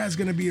 man. This guy's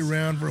going to be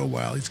around for a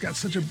while. He's got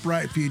such a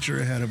bright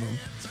future ahead of him.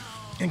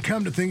 And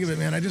come to think of it,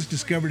 man, I just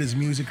discovered his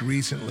music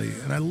recently,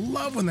 and I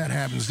love when that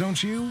happens,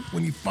 don't you?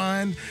 When you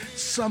find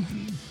some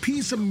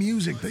piece of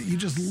music that you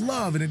just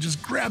love and it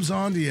just grabs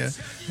onto you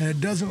and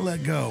it doesn't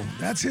let go.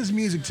 That's his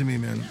music to me,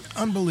 man.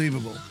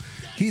 Unbelievable.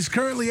 He's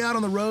currently out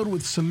on the road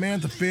with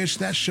Samantha Fish.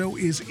 That show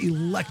is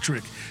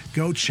electric.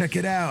 Go check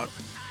it out.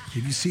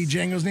 If you see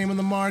Django's name on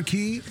the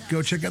marquee,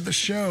 go check out the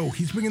show.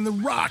 He's bringing the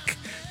rock,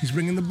 he's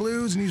bringing the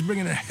blues, and he's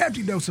bringing a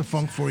hefty dose of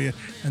funk for you,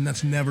 and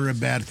that's never a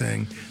bad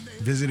thing.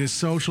 Visit his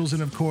socials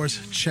and, of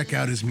course, check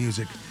out his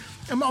music.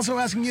 I'm also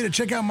asking you to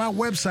check out my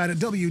website at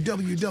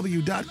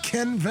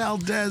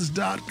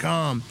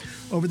www.kenvaldez.com.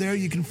 Over there,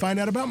 you can find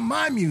out about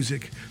my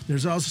music.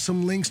 There's also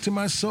some links to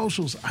my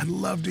socials. I'd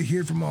love to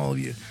hear from all of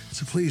you,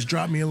 so please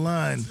drop me a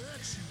line.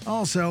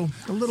 Also,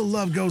 a little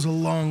love goes a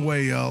long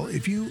way, y'all.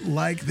 If you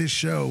like this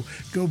show,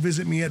 go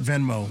visit me at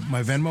Venmo.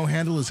 My Venmo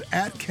handle is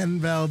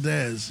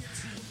 @KenValdez.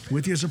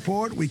 With your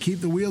support, we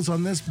keep the wheels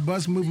on this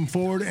bus moving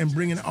forward and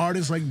bringing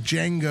artists like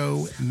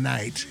Django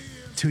Knight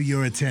to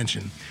your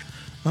attention.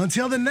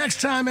 Until the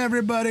next time,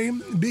 everybody,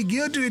 be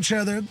good to each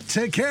other.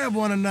 Take care of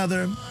one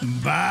another.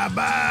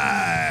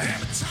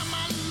 Bye-bye.